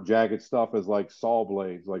sharp jagged stuff is like saw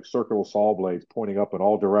blades, like circular saw blades pointing up in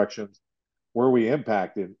all directions. Where we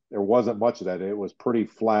impacted, there wasn't much of that. It was pretty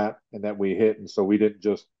flat, and that we hit, and so we didn't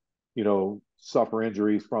just suffer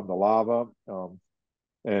injuries from the lava.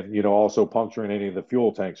 And also puncturing any of the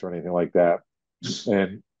fuel tanks or anything like that.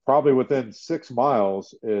 And probably within 6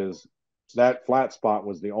 miles is that flat spot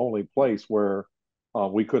was the only place where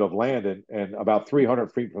we could have landed, and about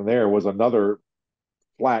 300 feet from there was another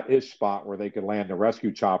flat-ish spot where they could land the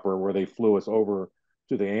rescue chopper, where they flew us over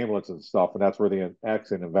to the ambulance and stuff, and that's where the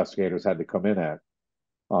accident investigators had to come in at.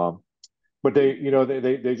 Um, but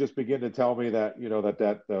they just begin to tell me that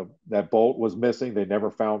that bolt was missing. They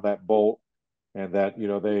never found that bolt, and that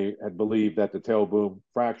they had believed that the tail boom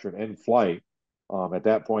fractured in flight. At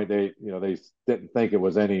that point, they didn't think it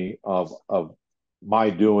was any of my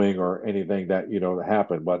doing or anything that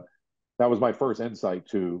happened. But that was my first insight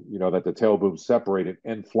to that the tail boom separated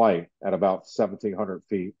in flight at about 1,700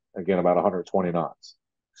 feet, again about 120 knots.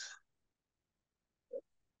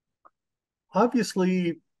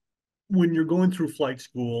 Obviously, when you're going through flight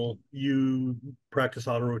school, you practice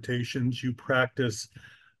auto rotations, you practice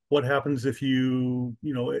what happens if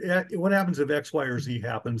what happens if X, Y, or Z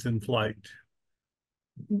happens in flight.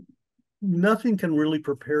 Nothing can really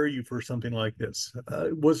prepare you for something like this.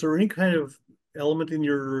 Was there any kind of element in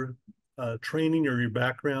your training or your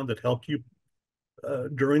background that helped you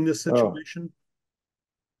during this Oh, situation?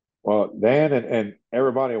 well, Dan and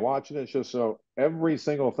everybody watching, it's just so every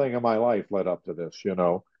single thing in my life led up to this.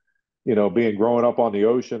 Being growing up on the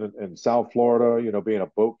ocean in South Florida, being a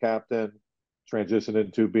boat captain, transitioning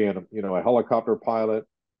into being, a helicopter pilot.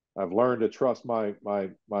 I've learned to trust my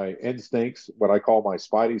instincts, what I call my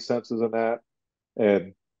spidey senses in that.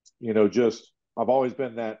 And, just I've always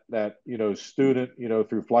been that student,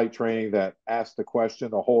 through flight training that asked the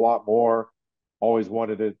question a whole lot more. always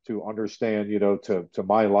wanted it to understand, to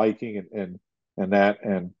my liking and that.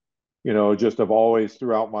 And, just have always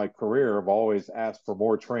throughout my career, I've always asked for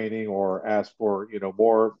more training or asked for,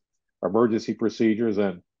 more emergency procedures.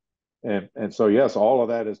 And so yes, all of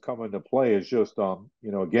that has come into play. It's just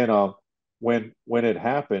again, when it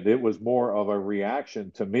happened, it was more of a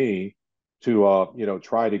reaction to me to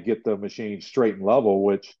try to get the machine straight and level,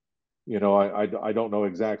 which I don't know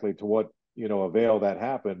exactly to what avail that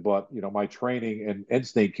happened, but my training and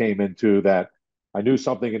instinct came into that. I knew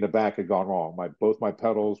something in the back had gone wrong. Both my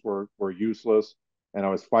pedals were useless, and I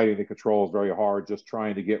was fighting the controls very hard, just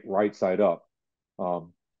trying to get right side up.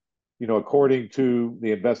 Um, according to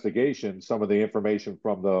the investigation, some of the information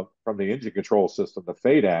from the engine control system, the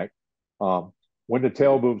FADAC, when the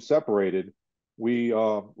tail boom separated, we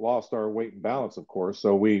lost our weight and balance, of course.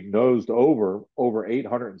 So we nosed over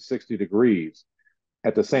 860 degrees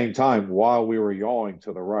at the same time while we were yawing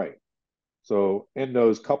to the right. So in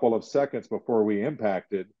those couple of seconds before we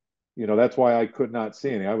impacted, that's why I could not see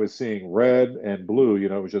anything. I was seeing red and blue. It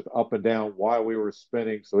was just up and down while we were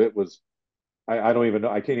spinning. So it was I don't even know.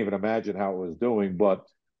 I can't even imagine how it was doing. But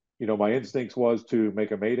my instincts was to make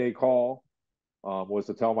a mayday call, was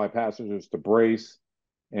to tell my passengers to brace,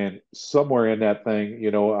 and somewhere in that thing,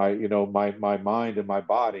 my mind and my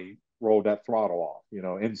body rolled that throttle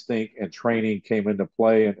off. Instinct and training came into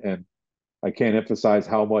play, and I can't emphasize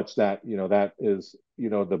how much that is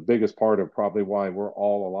the biggest part of probably why we're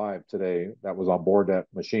all alive today. That was on board that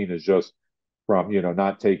machine is just from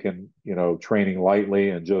not taking training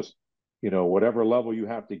lightly and just whatever level you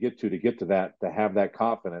have to get to that to have that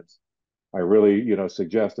confidence. I really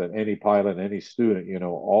suggest that any pilot, any student,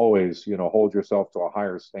 always hold yourself to a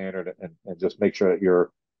higher standard and just make sure that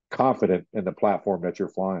you're confident in the platform that you're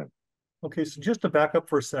flying. Okay, so just to back up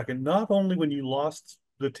for a second, not only when you lost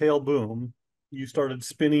the tail boom, you started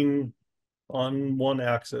spinning on one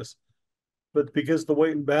axis, but because the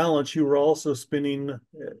weight and balance, you were also spinning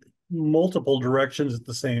multiple directions at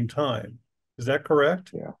the same time. Is that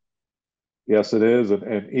correct? Yeah. Yes, it is,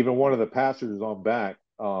 and even one of the passengers on back,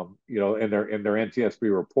 in their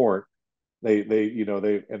NTSB report, they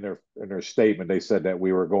in their statement they said that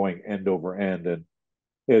we were going end over end, and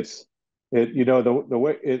it's the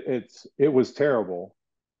way it was terrible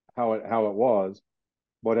how it was,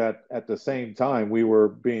 but at the same time we were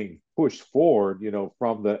being pushed forward,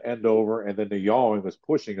 from the end over, and then the yawing was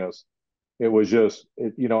pushing us. It was just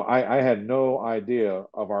I had no idea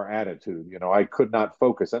of our attitude. I could not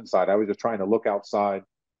focus inside. I was just trying to look outside,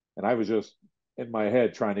 and I was just in my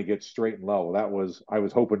head trying to get straight and level. I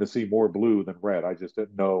was hoping to see more blue than red. I just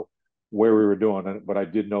didn't know where we were doing it, but I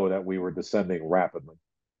did know that we were descending rapidly.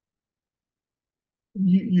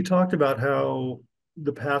 You talked about how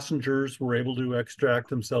the passengers were able to extract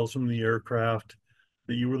themselves from the aircraft,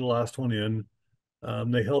 that you were the last one in.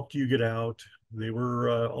 They helped you get out. They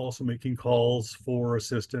were also making calls for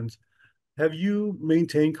assistance. Have you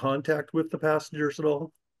maintained contact with the passengers at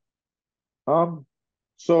all? Um,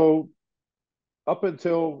 so up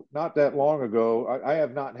until not that long ago, I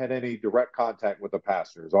have not had any direct contact with the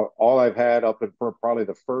passengers. All I've had up in for probably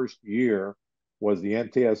the first year was the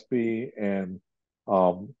NTSB and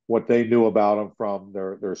what they knew about them from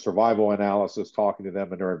their survival analysis, talking to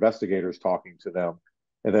them, and their investigators talking to them,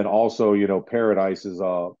 and then also Paradise is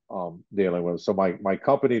dealing with. So my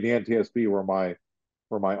company, the NTSB, were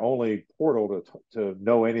my only portal to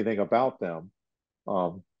know anything about them.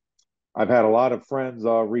 Um, I've had a lot of friends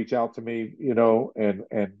reach out to me,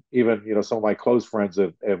 and even some of my close friends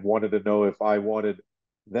have wanted to know if I wanted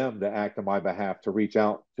them to act on my behalf to reach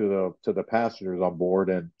out to the passengers on board,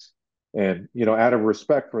 and out of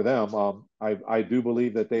respect for them, I do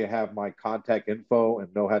believe that they have my contact info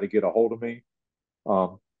and know how to get a hold of me.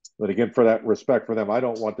 Um, but again, for that respect for them, I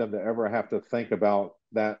don't want them to ever have to think about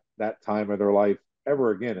that time of their life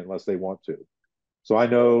ever again unless they want to. So I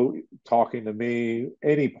know talking to me,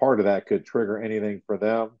 any part of that could trigger anything for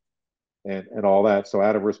them and all that. So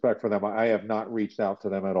out of respect for them, I have not reached out to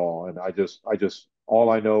them at all. And I just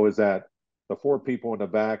all I know is that the four people in the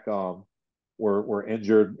back were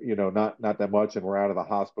injured, not that much, and were out of the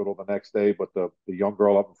hospital the next day. But the young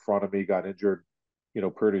girl up in front of me got injured,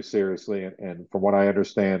 pretty seriously. And from what I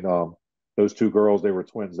understand, those two girls, they were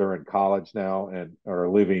twins. They're in college now and are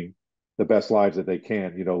living the best lives that they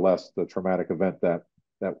can, less the traumatic event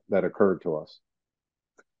that occurred to us.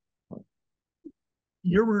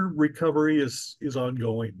 Your recovery is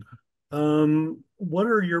ongoing. What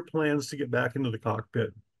are your plans to get back into the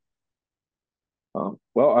cockpit?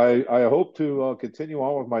 Well, I hope to continue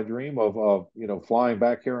on with my dream of flying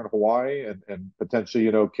back here in Hawaii and potentially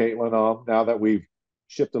Caitlin, now that we've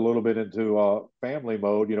shift a little bit into family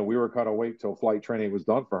mode. We were kind of wait till flight training was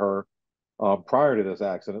done for her prior to this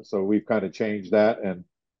accident. So we've kind of changed that. And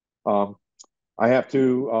um, I have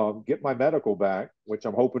to get my medical back, which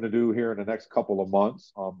I'm hoping to do here in the next couple of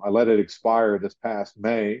months. I let it expire this past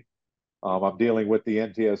May. I'm dealing with the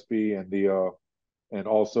NTSB and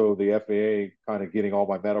also the FAA, kind of getting all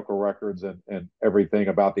my medical records and everything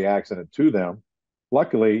about the accident to them.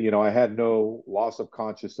 Luckily, I had no loss of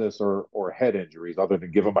consciousness or head injuries other than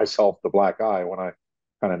giving myself the black eye when I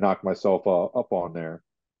kind of knocked myself up on there.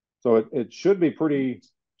 So it should be pretty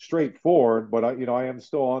straightforward, but I am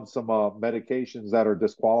still on some medications that are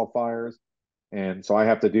disqualifiers, and so I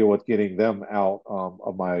have to deal with getting them out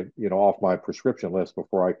of my off my prescription list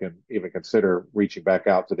before I can even consider reaching back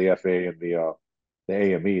out to the FAA and the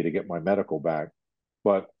AME to get my medical back.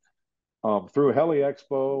 But through Heli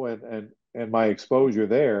Expo and my exposure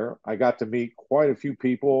there, I got to meet quite a few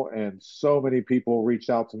people, and so many people reached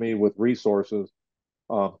out to me with resources.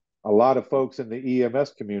 Um, a lot of folks in the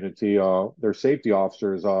EMS community, their safety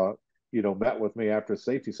officers, met with me after a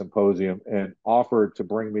safety symposium and offered to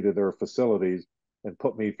bring me to their facilities and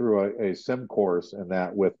put me through a sim course and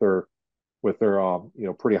that with their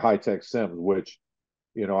pretty high tech sims, which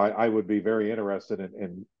I would be very interested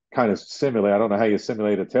in kind of simulate. I don't know how you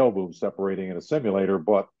simulate a tail boom separating in a simulator,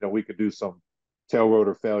 but we could do some tail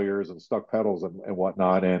rotor failures and stuck pedals and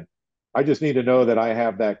whatnot. And I just need to know that I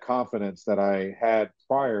have that confidence that I had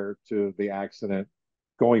prior to the accident,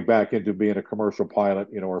 going back into being a commercial pilot,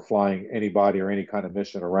 or flying anybody or any kind of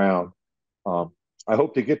mission around. I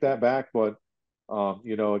hope to get that back, but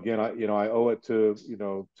again, I owe it to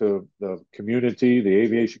the community, the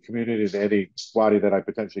aviation community, and anybody that I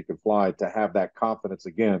potentially could fly to have that confidence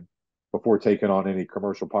again before taking on any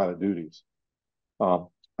commercial pilot duties. Um,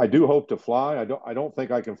 I do hope to fly. I don't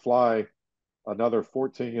think I can fly another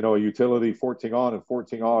 14, a utility 14 on and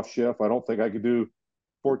 14 off shift. I don't think I could do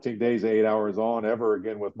 14 days, 8 hours on ever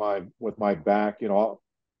again with my back.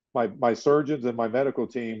 My surgeons and my medical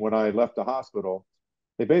team, when I left the hospital,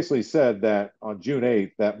 they basically said that on June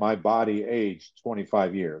 8th that my body aged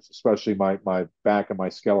 25 years, especially my back and my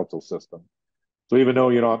skeletal system. So even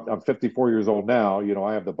though I'm 54 years old now,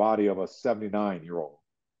 I have the body of a 79-year-old.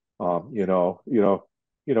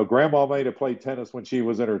 Grandma might have played tennis when she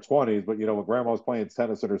was in her 20s, but when grandma's playing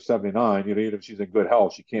tennis in her 79, even if she's in good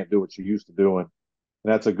health, she can't do what she used to do. And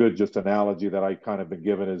that's a good just analogy that I kind of been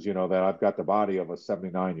given is, that I've got the body of a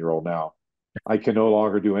 79-year-old now. I can no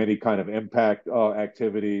longer do any kind of impact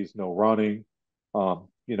activities, no running. I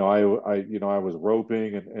was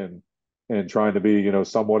roping and trying to be,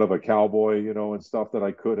 somewhat of a cowboy, and stuff that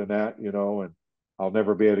I could in that, and I'll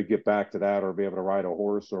never be able to get back to that or be able to ride a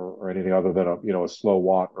horse or anything other than a slow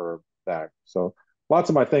walk or that. So lots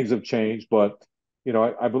of my things have changed, but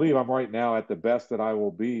I believe I'm right now at the best that I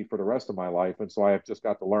will be for the rest of my life. And so I have just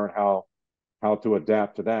got to learn how to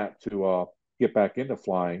adapt to that to get back into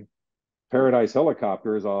flying. Paradise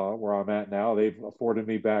Helicopters, where I'm at now, they've afforded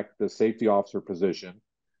me back the safety officer position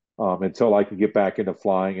until I can get back into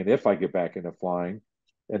flying, and if I get back into flying,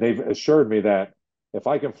 and they've assured me that if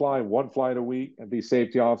I can fly one flight a week and be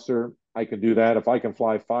safety officer, I can do that. If I can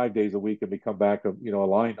fly 5 days a week and become back a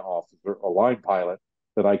line officer, a line pilot,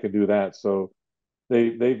 that I can do that. So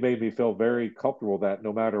they've made me feel very comfortable that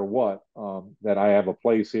no matter what, that I have a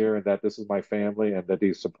place here and that this is my family and that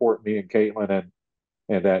they support me and Caitlin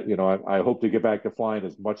and that I hope to get back to flying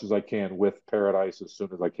as much as I can with Paradise as soon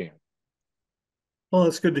as I can. Well,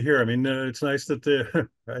 that's good to hear. I mean, it's nice that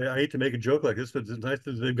I hate to make a joke like this, but it's nice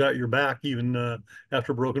that they've got your back even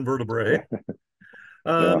after broken vertebrae.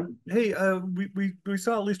 Yeah, Hey, we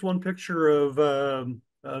saw at least one picture of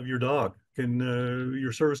your dog, can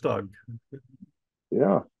your service dog.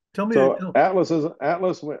 yeah. Tell me, So Atlas.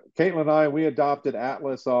 Caitlin and I, we adopted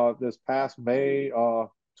Atlas this past May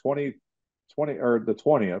 2020 or the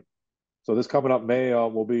 20th. So this coming up May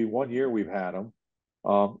will be 1 year we've had him.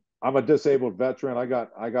 I'm a disabled veteran. I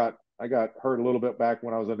got hurt a little bit back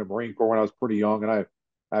when I was in the Marine Corps when I was pretty young, and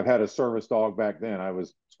I've had a service dog back then. I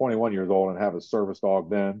was 21 years old and have a service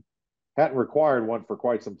dog then. Hadn't required one for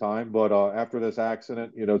quite some time, but after this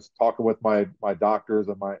accident, talking with my doctors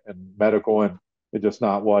and medical, and it just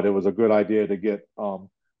not what it was a good idea to get.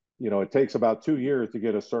 It takes about 2 years to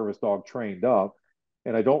get a service dog trained up,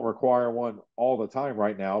 and I don't require one all the time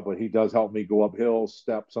right now, but he does help me go up hills,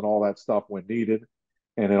 steps, and all that stuff when needed,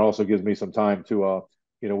 and it also gives me some time to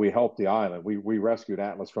we helped the island. We rescued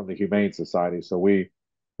Atlas from the Humane Society, so we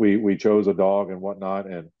chose a dog and whatnot,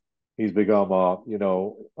 and he's become a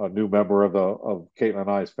new member of Caitlin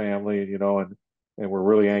and I's family, and we're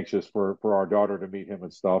really anxious for our daughter to meet him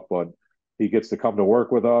and stuff. But he gets to come to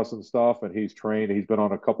work with us and stuff, and he's trained. He's been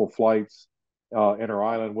on a couple flights inter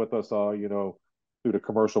island with us, through the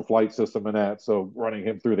commercial flight system and that. So running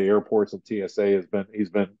him through the airports and TSA he's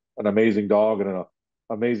been an amazing dog and an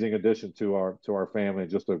amazing addition to our family.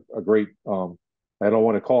 Just a great I don't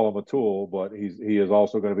want to call him a tool, but he is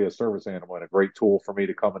also going to be a service animal and a great tool for me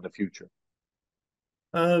to come in the future.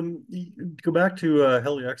 Go back to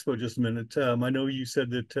Heli Expo just a minute. I know you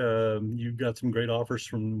said that you got some great offers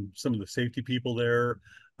from some of the safety people there.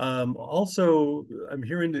 Also, I'm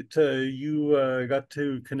hearing that you got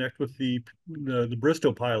to connect with the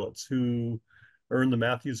Bristow pilots who earned the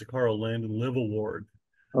Matthew Zuccaro Land and Live Award.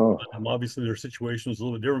 Oh, Obviously, their situation was a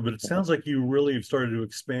little bit different, but it sounds like you really have started to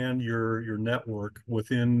expand your network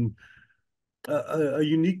within a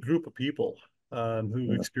unique group of people who've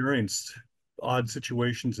yeah. experienced odd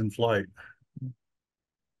situations in flight.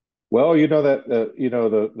 Well, you know that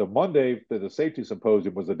the Monday the safety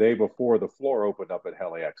symposium was the day before the floor opened up at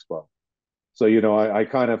Heli Expo. So I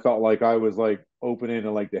kind of felt like I was like opening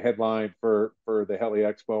and like the headline for the Heli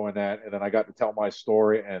Expo and that, and then I got to tell my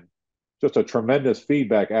story and just a tremendous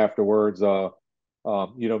feedback afterwards.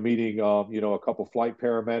 Meeting a couple flight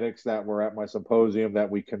paramedics that were at my symposium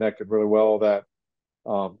that we connected really well that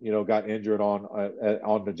got injured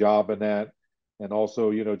on the job and that, and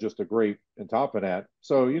also just a great on top of that.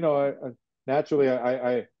 So naturally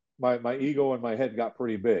my ego and my head got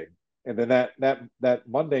pretty big, and then that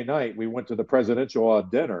Monday night we went to the presidential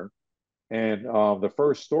dinner, and the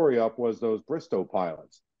first story up was those Bristow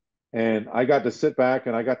pilots. And I got to sit back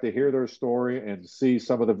and I got to hear their story and see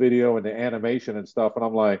some of the video and the animation and stuff. And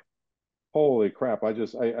I'm like, holy crap, I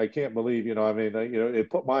can't believe, I mean,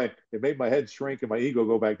 it made my head shrink and my ego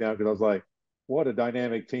go back down because I was like, what a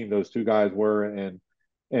dynamic team those two guys were. And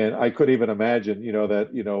I couldn't even imagine, that,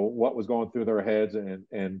 what was going through their heads,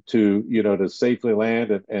 and to safely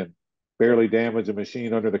land and barely damage a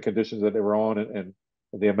machine under the conditions that they were on. And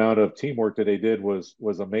the amount of teamwork that they did was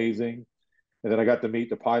amazing. And then I got to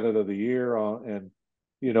meet the pilot of the year, and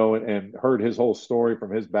heard his whole story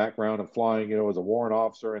from his background of flying, as a warrant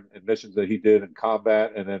officer and missions that he did in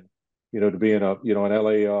combat. And then, to be in an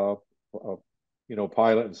LA,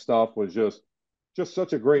 pilot and stuff was just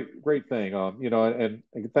such a great thing. And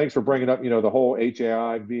thanks for bringing up, the whole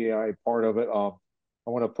HAI, VAI part of it. I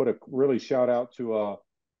want to put a really shout out to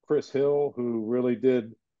Chris Hill, who really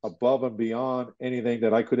did above and beyond anything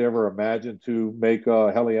that I could ever imagine to make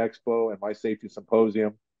Heli Expo and my safety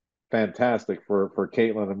symposium fantastic for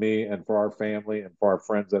Caitlin and me and for our family and for our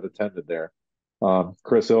friends that attended there.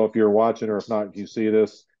 Chris Hill, if you're watching or if not, if you see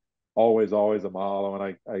this, always a mahalo,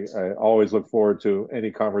 and I always look forward to any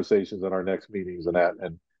conversations in our next meetings and that.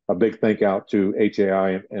 And a big thank out to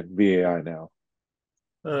HAI and VAI now.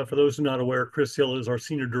 For those who are not aware, Chris Hill is our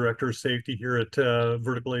Senior Director of Safety here at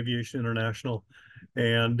Vertical Aviation International,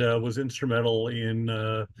 and was instrumental in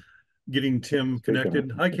getting Tim Speaking of,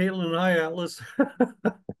 connected. Hi, Caitlin, and hi, Atlas.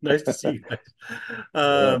 Nice to see you guys.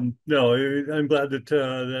 yeah. No, I'm glad that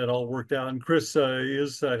that all worked out. And Chris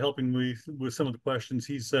is helping me with some of the questions.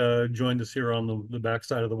 He's joined us here on the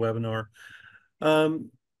backside of the webinar.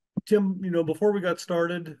 Um, Tim, before we got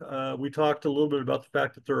started, we talked a little bit about the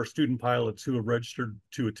fact that there are student pilots who have registered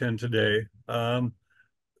to attend today.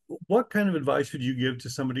 What kind of advice would you give to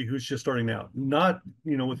somebody who's just starting out? Not,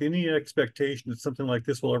 with any expectation that something like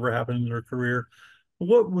this will ever happen in their career.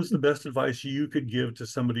 What was the best advice you could give to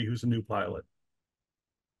somebody who's a new pilot?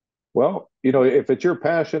 Well, if it's your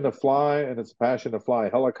passion to fly and it's a passion to fly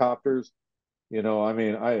helicopters, I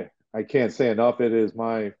mean, I can't say enough. It is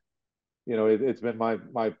my, it's been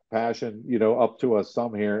my passion, up to a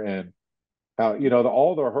sum here. And how,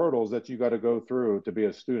 all the hurdles that you got to go through to be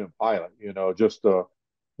a student pilot, just the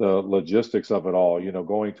logistics of it all,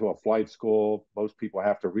 going to a flight school. Most people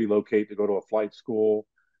have to relocate to go to a flight school.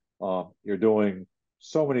 You're doing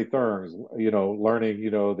so many things, learning,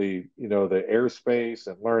 the airspace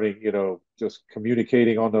and learning, just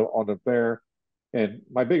communicating on the fair. And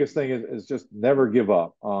my biggest thing is just never give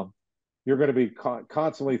up. You're going to be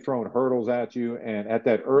constantly throwing hurdles at you. And at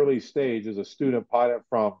that early stage as a student pilot,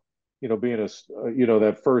 from, being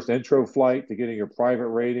that first intro flight to getting your private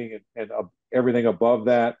rating and everything above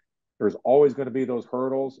that, there's always going to be those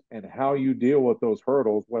hurdles, and how you deal with those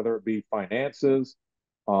hurdles, whether it be finances,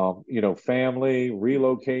 family,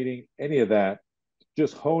 relocating, any of that,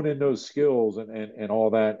 just hone in those skills and all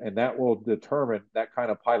that. And that will determine that kind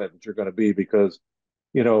of pilot that you're going to be. Because,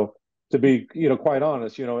 you know, to be, quite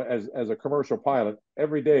honest, as a commercial pilot,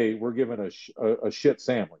 every day we're given a shit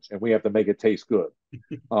sandwich and we have to make it taste good.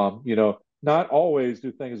 Not always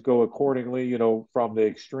do things go accordingly, from the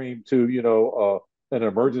extreme to, an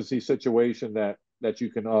emergency situation that that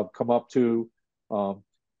you can come up um,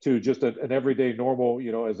 to just an everyday normal,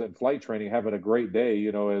 as in flight training, having a great day,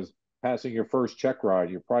 as passing your first check ride.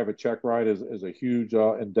 Your private check ride is a huge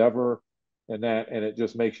endeavor, and it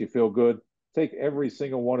just makes you feel good. Take every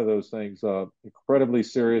single one of those things incredibly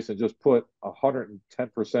serious and just put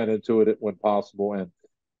 110% into it when possible, and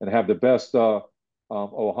have the best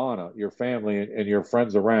ohana, your family and your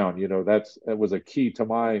friends around. That was a key to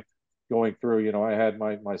my going through. I had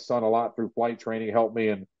my son a lot through flight training, helped me,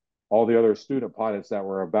 and all the other student pilots that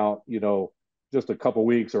were about, just a couple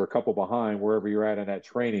weeks or a couple behind wherever you're at in that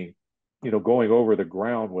training, going over the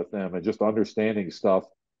ground with them and just understanding stuff,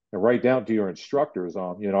 and right down to your instructors.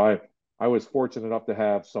 I was fortunate enough to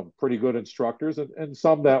have some pretty good instructors, and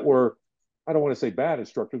some that were, I don't want to say bad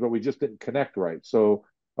instructors, but we just didn't connect right. So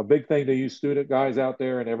a big thing to you student guys out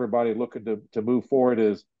there and everybody looking to move forward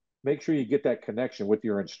is make sure you get that connection with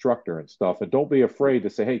your instructor and stuff. And don't be afraid to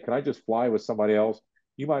say, hey, can I just fly with somebody else?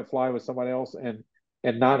 You might fly with somebody else and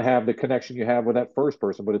not have the connection you have with that first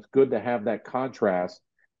person, but it's good to have that contrast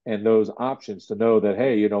and those options to know that,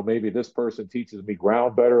 hey, maybe this person teaches me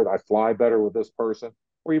ground better, I fly better with this person,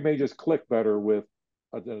 or you may just click better with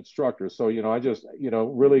an instructor. So, I just,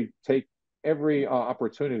 really take every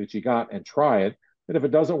opportunity that you got and try it. And if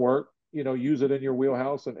it doesn't work, use it in your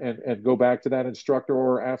wheelhouse and go back to that instructor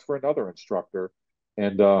or ask for another instructor.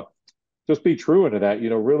 And just be true into that.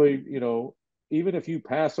 Really, even if you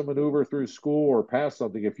pass a maneuver through school or pass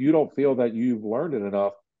something, if you don't feel that you've learned it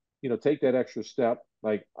enough, take that extra step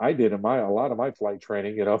like I did in a lot of my flight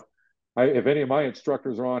training. If any of my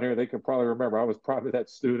instructors are on here, they can probably remember I was probably that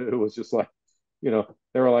student who was just like, they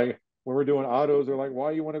were like, when we're doing autos, they're like, why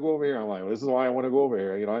you want to go over here? I'm like, well, this is why I want to go over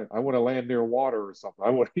here. I want to land near water or something. I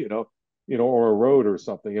want, or a road or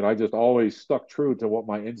something. I just always stuck true to what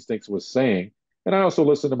my instincts was saying. And I also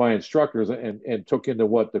listened to my instructors and took into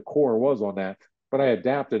what the core was on that, but I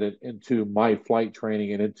adapted it into my flight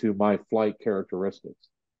training and into my flight characteristics.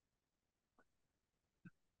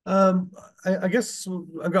 Um, I guess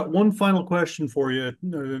I've got one final question for you,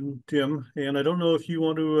 Tim, and I don't know if you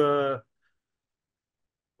want to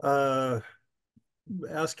uh,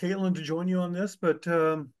 ask Caitlin to join you on this, but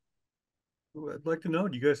I'd like to know,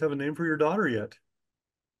 do you guys have a name for your daughter yet?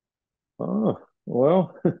 Oh,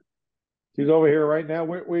 well, she's over here right now.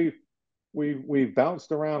 We've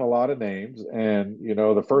bounced around a lot of names, and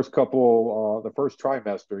the first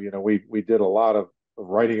trimester, we did a lot of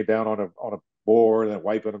writing it down on a board and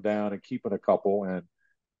wiping them down and keeping a couple,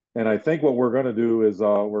 and I think what we're going to do is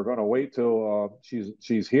we're going to wait till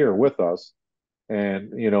she's here with us,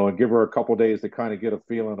 and give her a couple days to kind of get a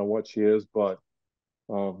feeling of what she is. But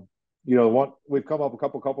um, what we've come up with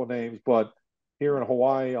a couple names, but here in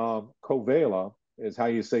Hawaii, Kovela is how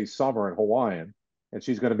you say summer in Hawaiian, and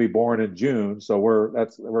she's going to be born in June. So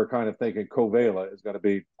we're kind of thinking Kovela is going to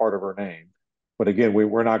be part of her name. But again,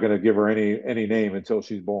 we're not going to give her any name until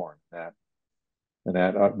she's born.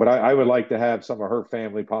 But I would like to have some of her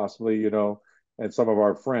family possibly, and some of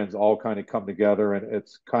our friends all kind of come together, and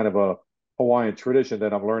it's kind of a Hawaiian tradition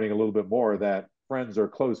that I'm learning a little bit more that friends or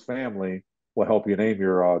close family will help you name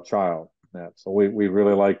your child. So we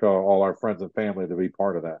really like all our friends and family to be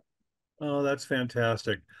part of that. Oh, that's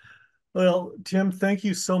fantastic. Well, Tim, thank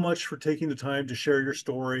you so much for taking the time to share your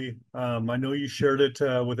story. I know you shared it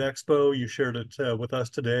with Expo, you shared it with us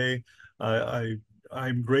today.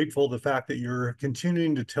 I'm grateful the fact that you're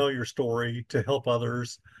continuing to tell your story to help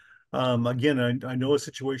others. Again, I know a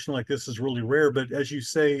situation like this is really rare, but as you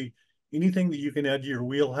say, anything that you can add to your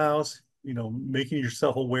wheelhouse, making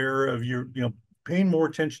yourself aware of paying more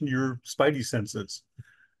attention to your spidey senses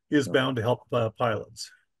is Yeah. bound to help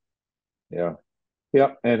pilots. Yeah.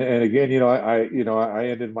 Yeah, and again, I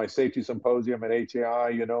ended my safety symposium at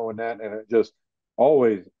HAI, and it just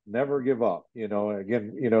always never give up.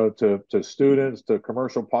 Again, to students, to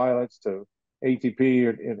commercial pilots, to ATP,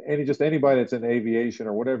 and just anybody that's in aviation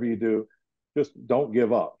or whatever you do, just don't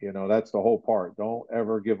give up. That's the whole part. Don't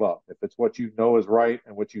ever give up. If it's what you know is right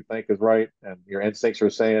and what you think is right, and your instincts are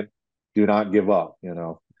saying, do not give up.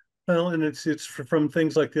 Well, and it's from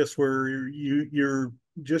things like this where you're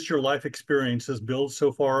just your life experiences build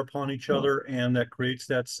so far upon each Yeah. other, and that creates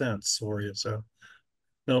that sense for you. So,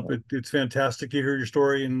 no, it's fantastic to hear your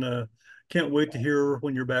story, and can't wait to hear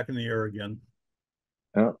when you're back in the air again.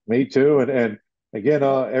 Yeah, me too. And again,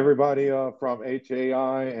 everybody from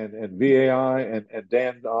HAI and VAI and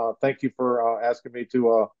Dan, thank you for asking me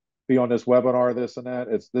to be on this webinar, this and that.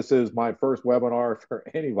 This is my first webinar for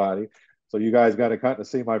anybody, so you guys got to kind of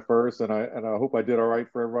see my first, and I hope I did all right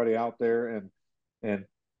for everybody out there. And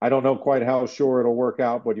I don't know quite how sure it'll work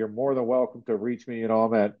out, but you're more than welcome to reach me.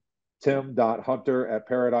 I'm at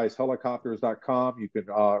tim.hunter@paradisehelicopters.com. You can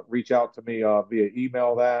reach out to me via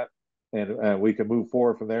email that, and we can move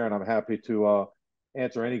forward from there. And I'm happy to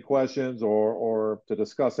answer any questions or to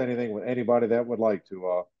discuss anything with anybody that would like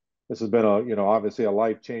to. This has been obviously a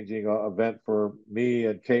life-changing event for me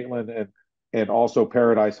and Caitlin, and also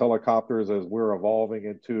Paradise Helicopters as we're evolving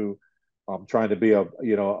into trying to be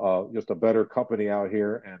just a better company out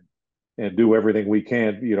here and do everything we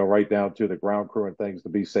can, right down to the ground crew and things to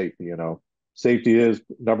be safety. Safety is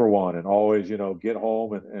number one, and always, get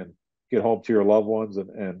home and get home to your loved ones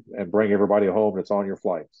and bring everybody home that's on your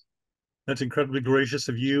flights. That's incredibly gracious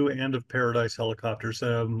of you and of Paradise Helicopters.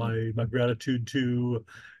 My gratitude to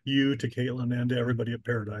you, to Caitlin, and to everybody at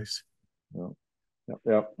Paradise. Yeah. Yep,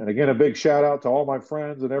 yep. And again, a big shout out to all my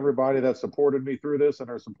friends and everybody that supported me through this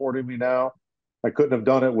and are supporting me now. I couldn't have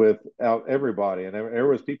done it without everybody. And there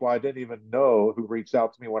was people I didn't even know who reached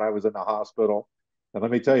out to me when I was in the hospital. And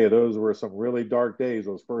let me tell you, those were some really dark days,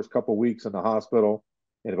 those first couple of weeks in the hospital.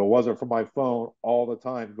 And if it wasn't for my phone all the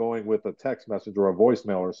time going with a text message or a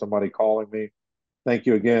voicemail or somebody calling me, thank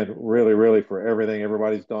you again, really, really, for everything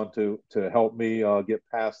everybody's done to help me get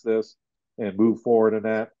past this and move forward in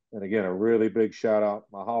that. And again, a really big shout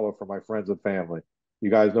out, mahalo for my friends and family. You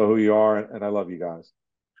guys know who you are, and I love you guys.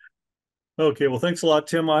 Okay, well, thanks a lot,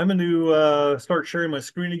 Tim. I'm going to start sharing my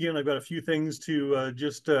screen again. I've got a few things to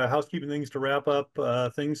just housekeeping things to wrap up,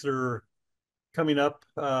 things that are coming up.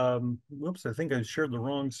 Whoops, I think I shared the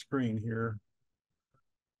wrong screen here.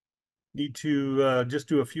 Need to just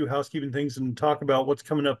do a few housekeeping things and talk about what's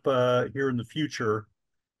coming up here in the future.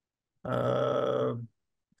 Uh,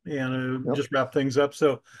 and Yep. just wrap things up.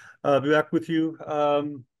 So I'll be back with you.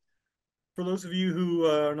 For those of you who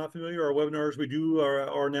are not familiar, our webinars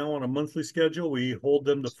are now on a monthly schedule. We hold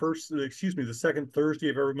them the second Thursday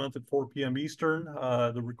of every month at 4 p.m. Eastern.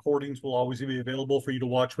 The recordings will always be available for you to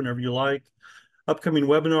watch whenever you like. Upcoming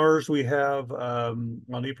webinars we have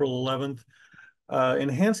on April 11th,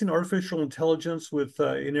 enhancing artificial intelligence with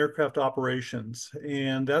in aircraft operations,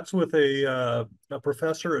 and that's with a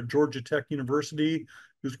professor at Georgia Tech University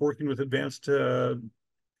who's working with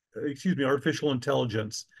artificial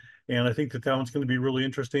intelligence. And I think that one's going to be really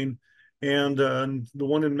interesting. And the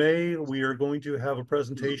one in May, we are going to have a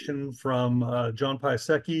presentation from John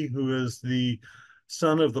Piasecki, who is the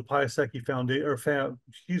son of the Piasecki Foundation,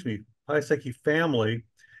 Piasecki family.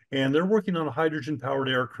 And they're working on a hydrogen-powered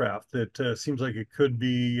aircraft that seems like it could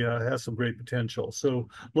be has some great potential. So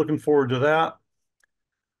looking forward to that.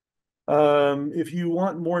 If you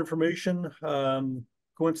want more information,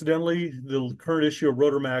 coincidentally, the current issue of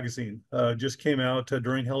Rotor Magazine just came out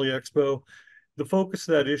during Heli Expo. The focus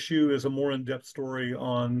of that issue is a more in-depth story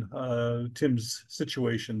on Tim's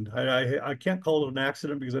situation. I can't call it an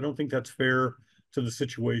accident because I don't think that's fair to the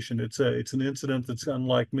situation. It's an incident that's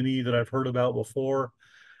unlike many that I've heard about before.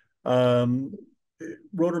 Um,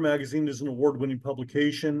 Rotor Magazine is an award-winning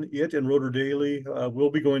publication. It and Rotor Daily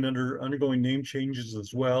will be undergoing name changes,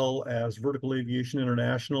 as well as Vertical Aviation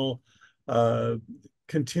International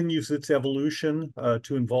continues its evolution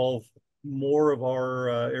to involve more of our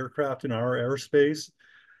aircraft in our airspace.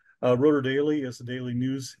 Rotor Daily is a daily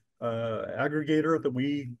news aggregator that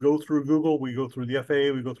we go through Google, we go through the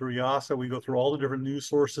FAA, we go through EASA, we go through all the different news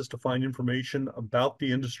sources to find information about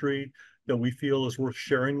the industry that we feel is worth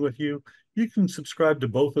sharing with you. You can subscribe to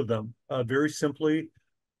both of them very simply.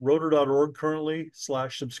 Rotor.org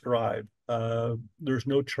currently/subscribe. There's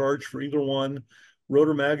no charge for either one.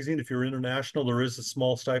 Rotor Magazine, if you're international, there is a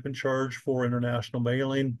small stipend charge for international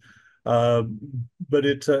mailing. Uh, but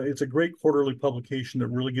it's a great quarterly publication that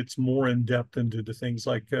really gets more in depth into the things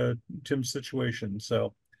like Tim's situation.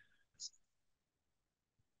 So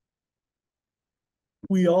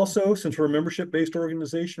we also, since we're a membership-based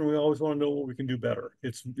organization, we always want to know what we can do better.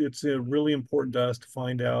 It's really important to us to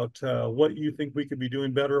find out what you think we could be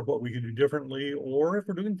doing better, what we could do differently, or if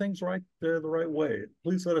we're doing things right the right way.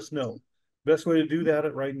 Please let us know. Best way to do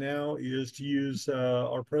that right now is to use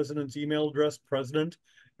our president's email address,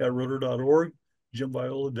 president@rotor.org. Jim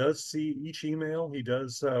Viola does see each email. He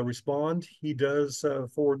does respond. He does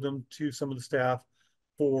forward them to some of the staff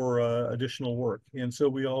for additional work. And so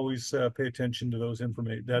we always pay attention to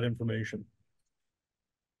that information.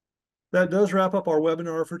 That does wrap up our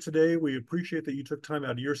webinar for today. We appreciate that you took time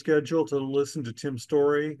out of your schedule to listen to Tim's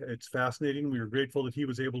story. It's fascinating. We are grateful that he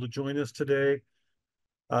was able to join us today.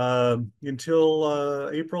 Until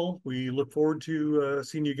April, we look forward to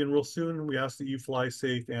seeing you again real soon. We ask that you fly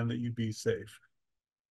safe and that you be safe.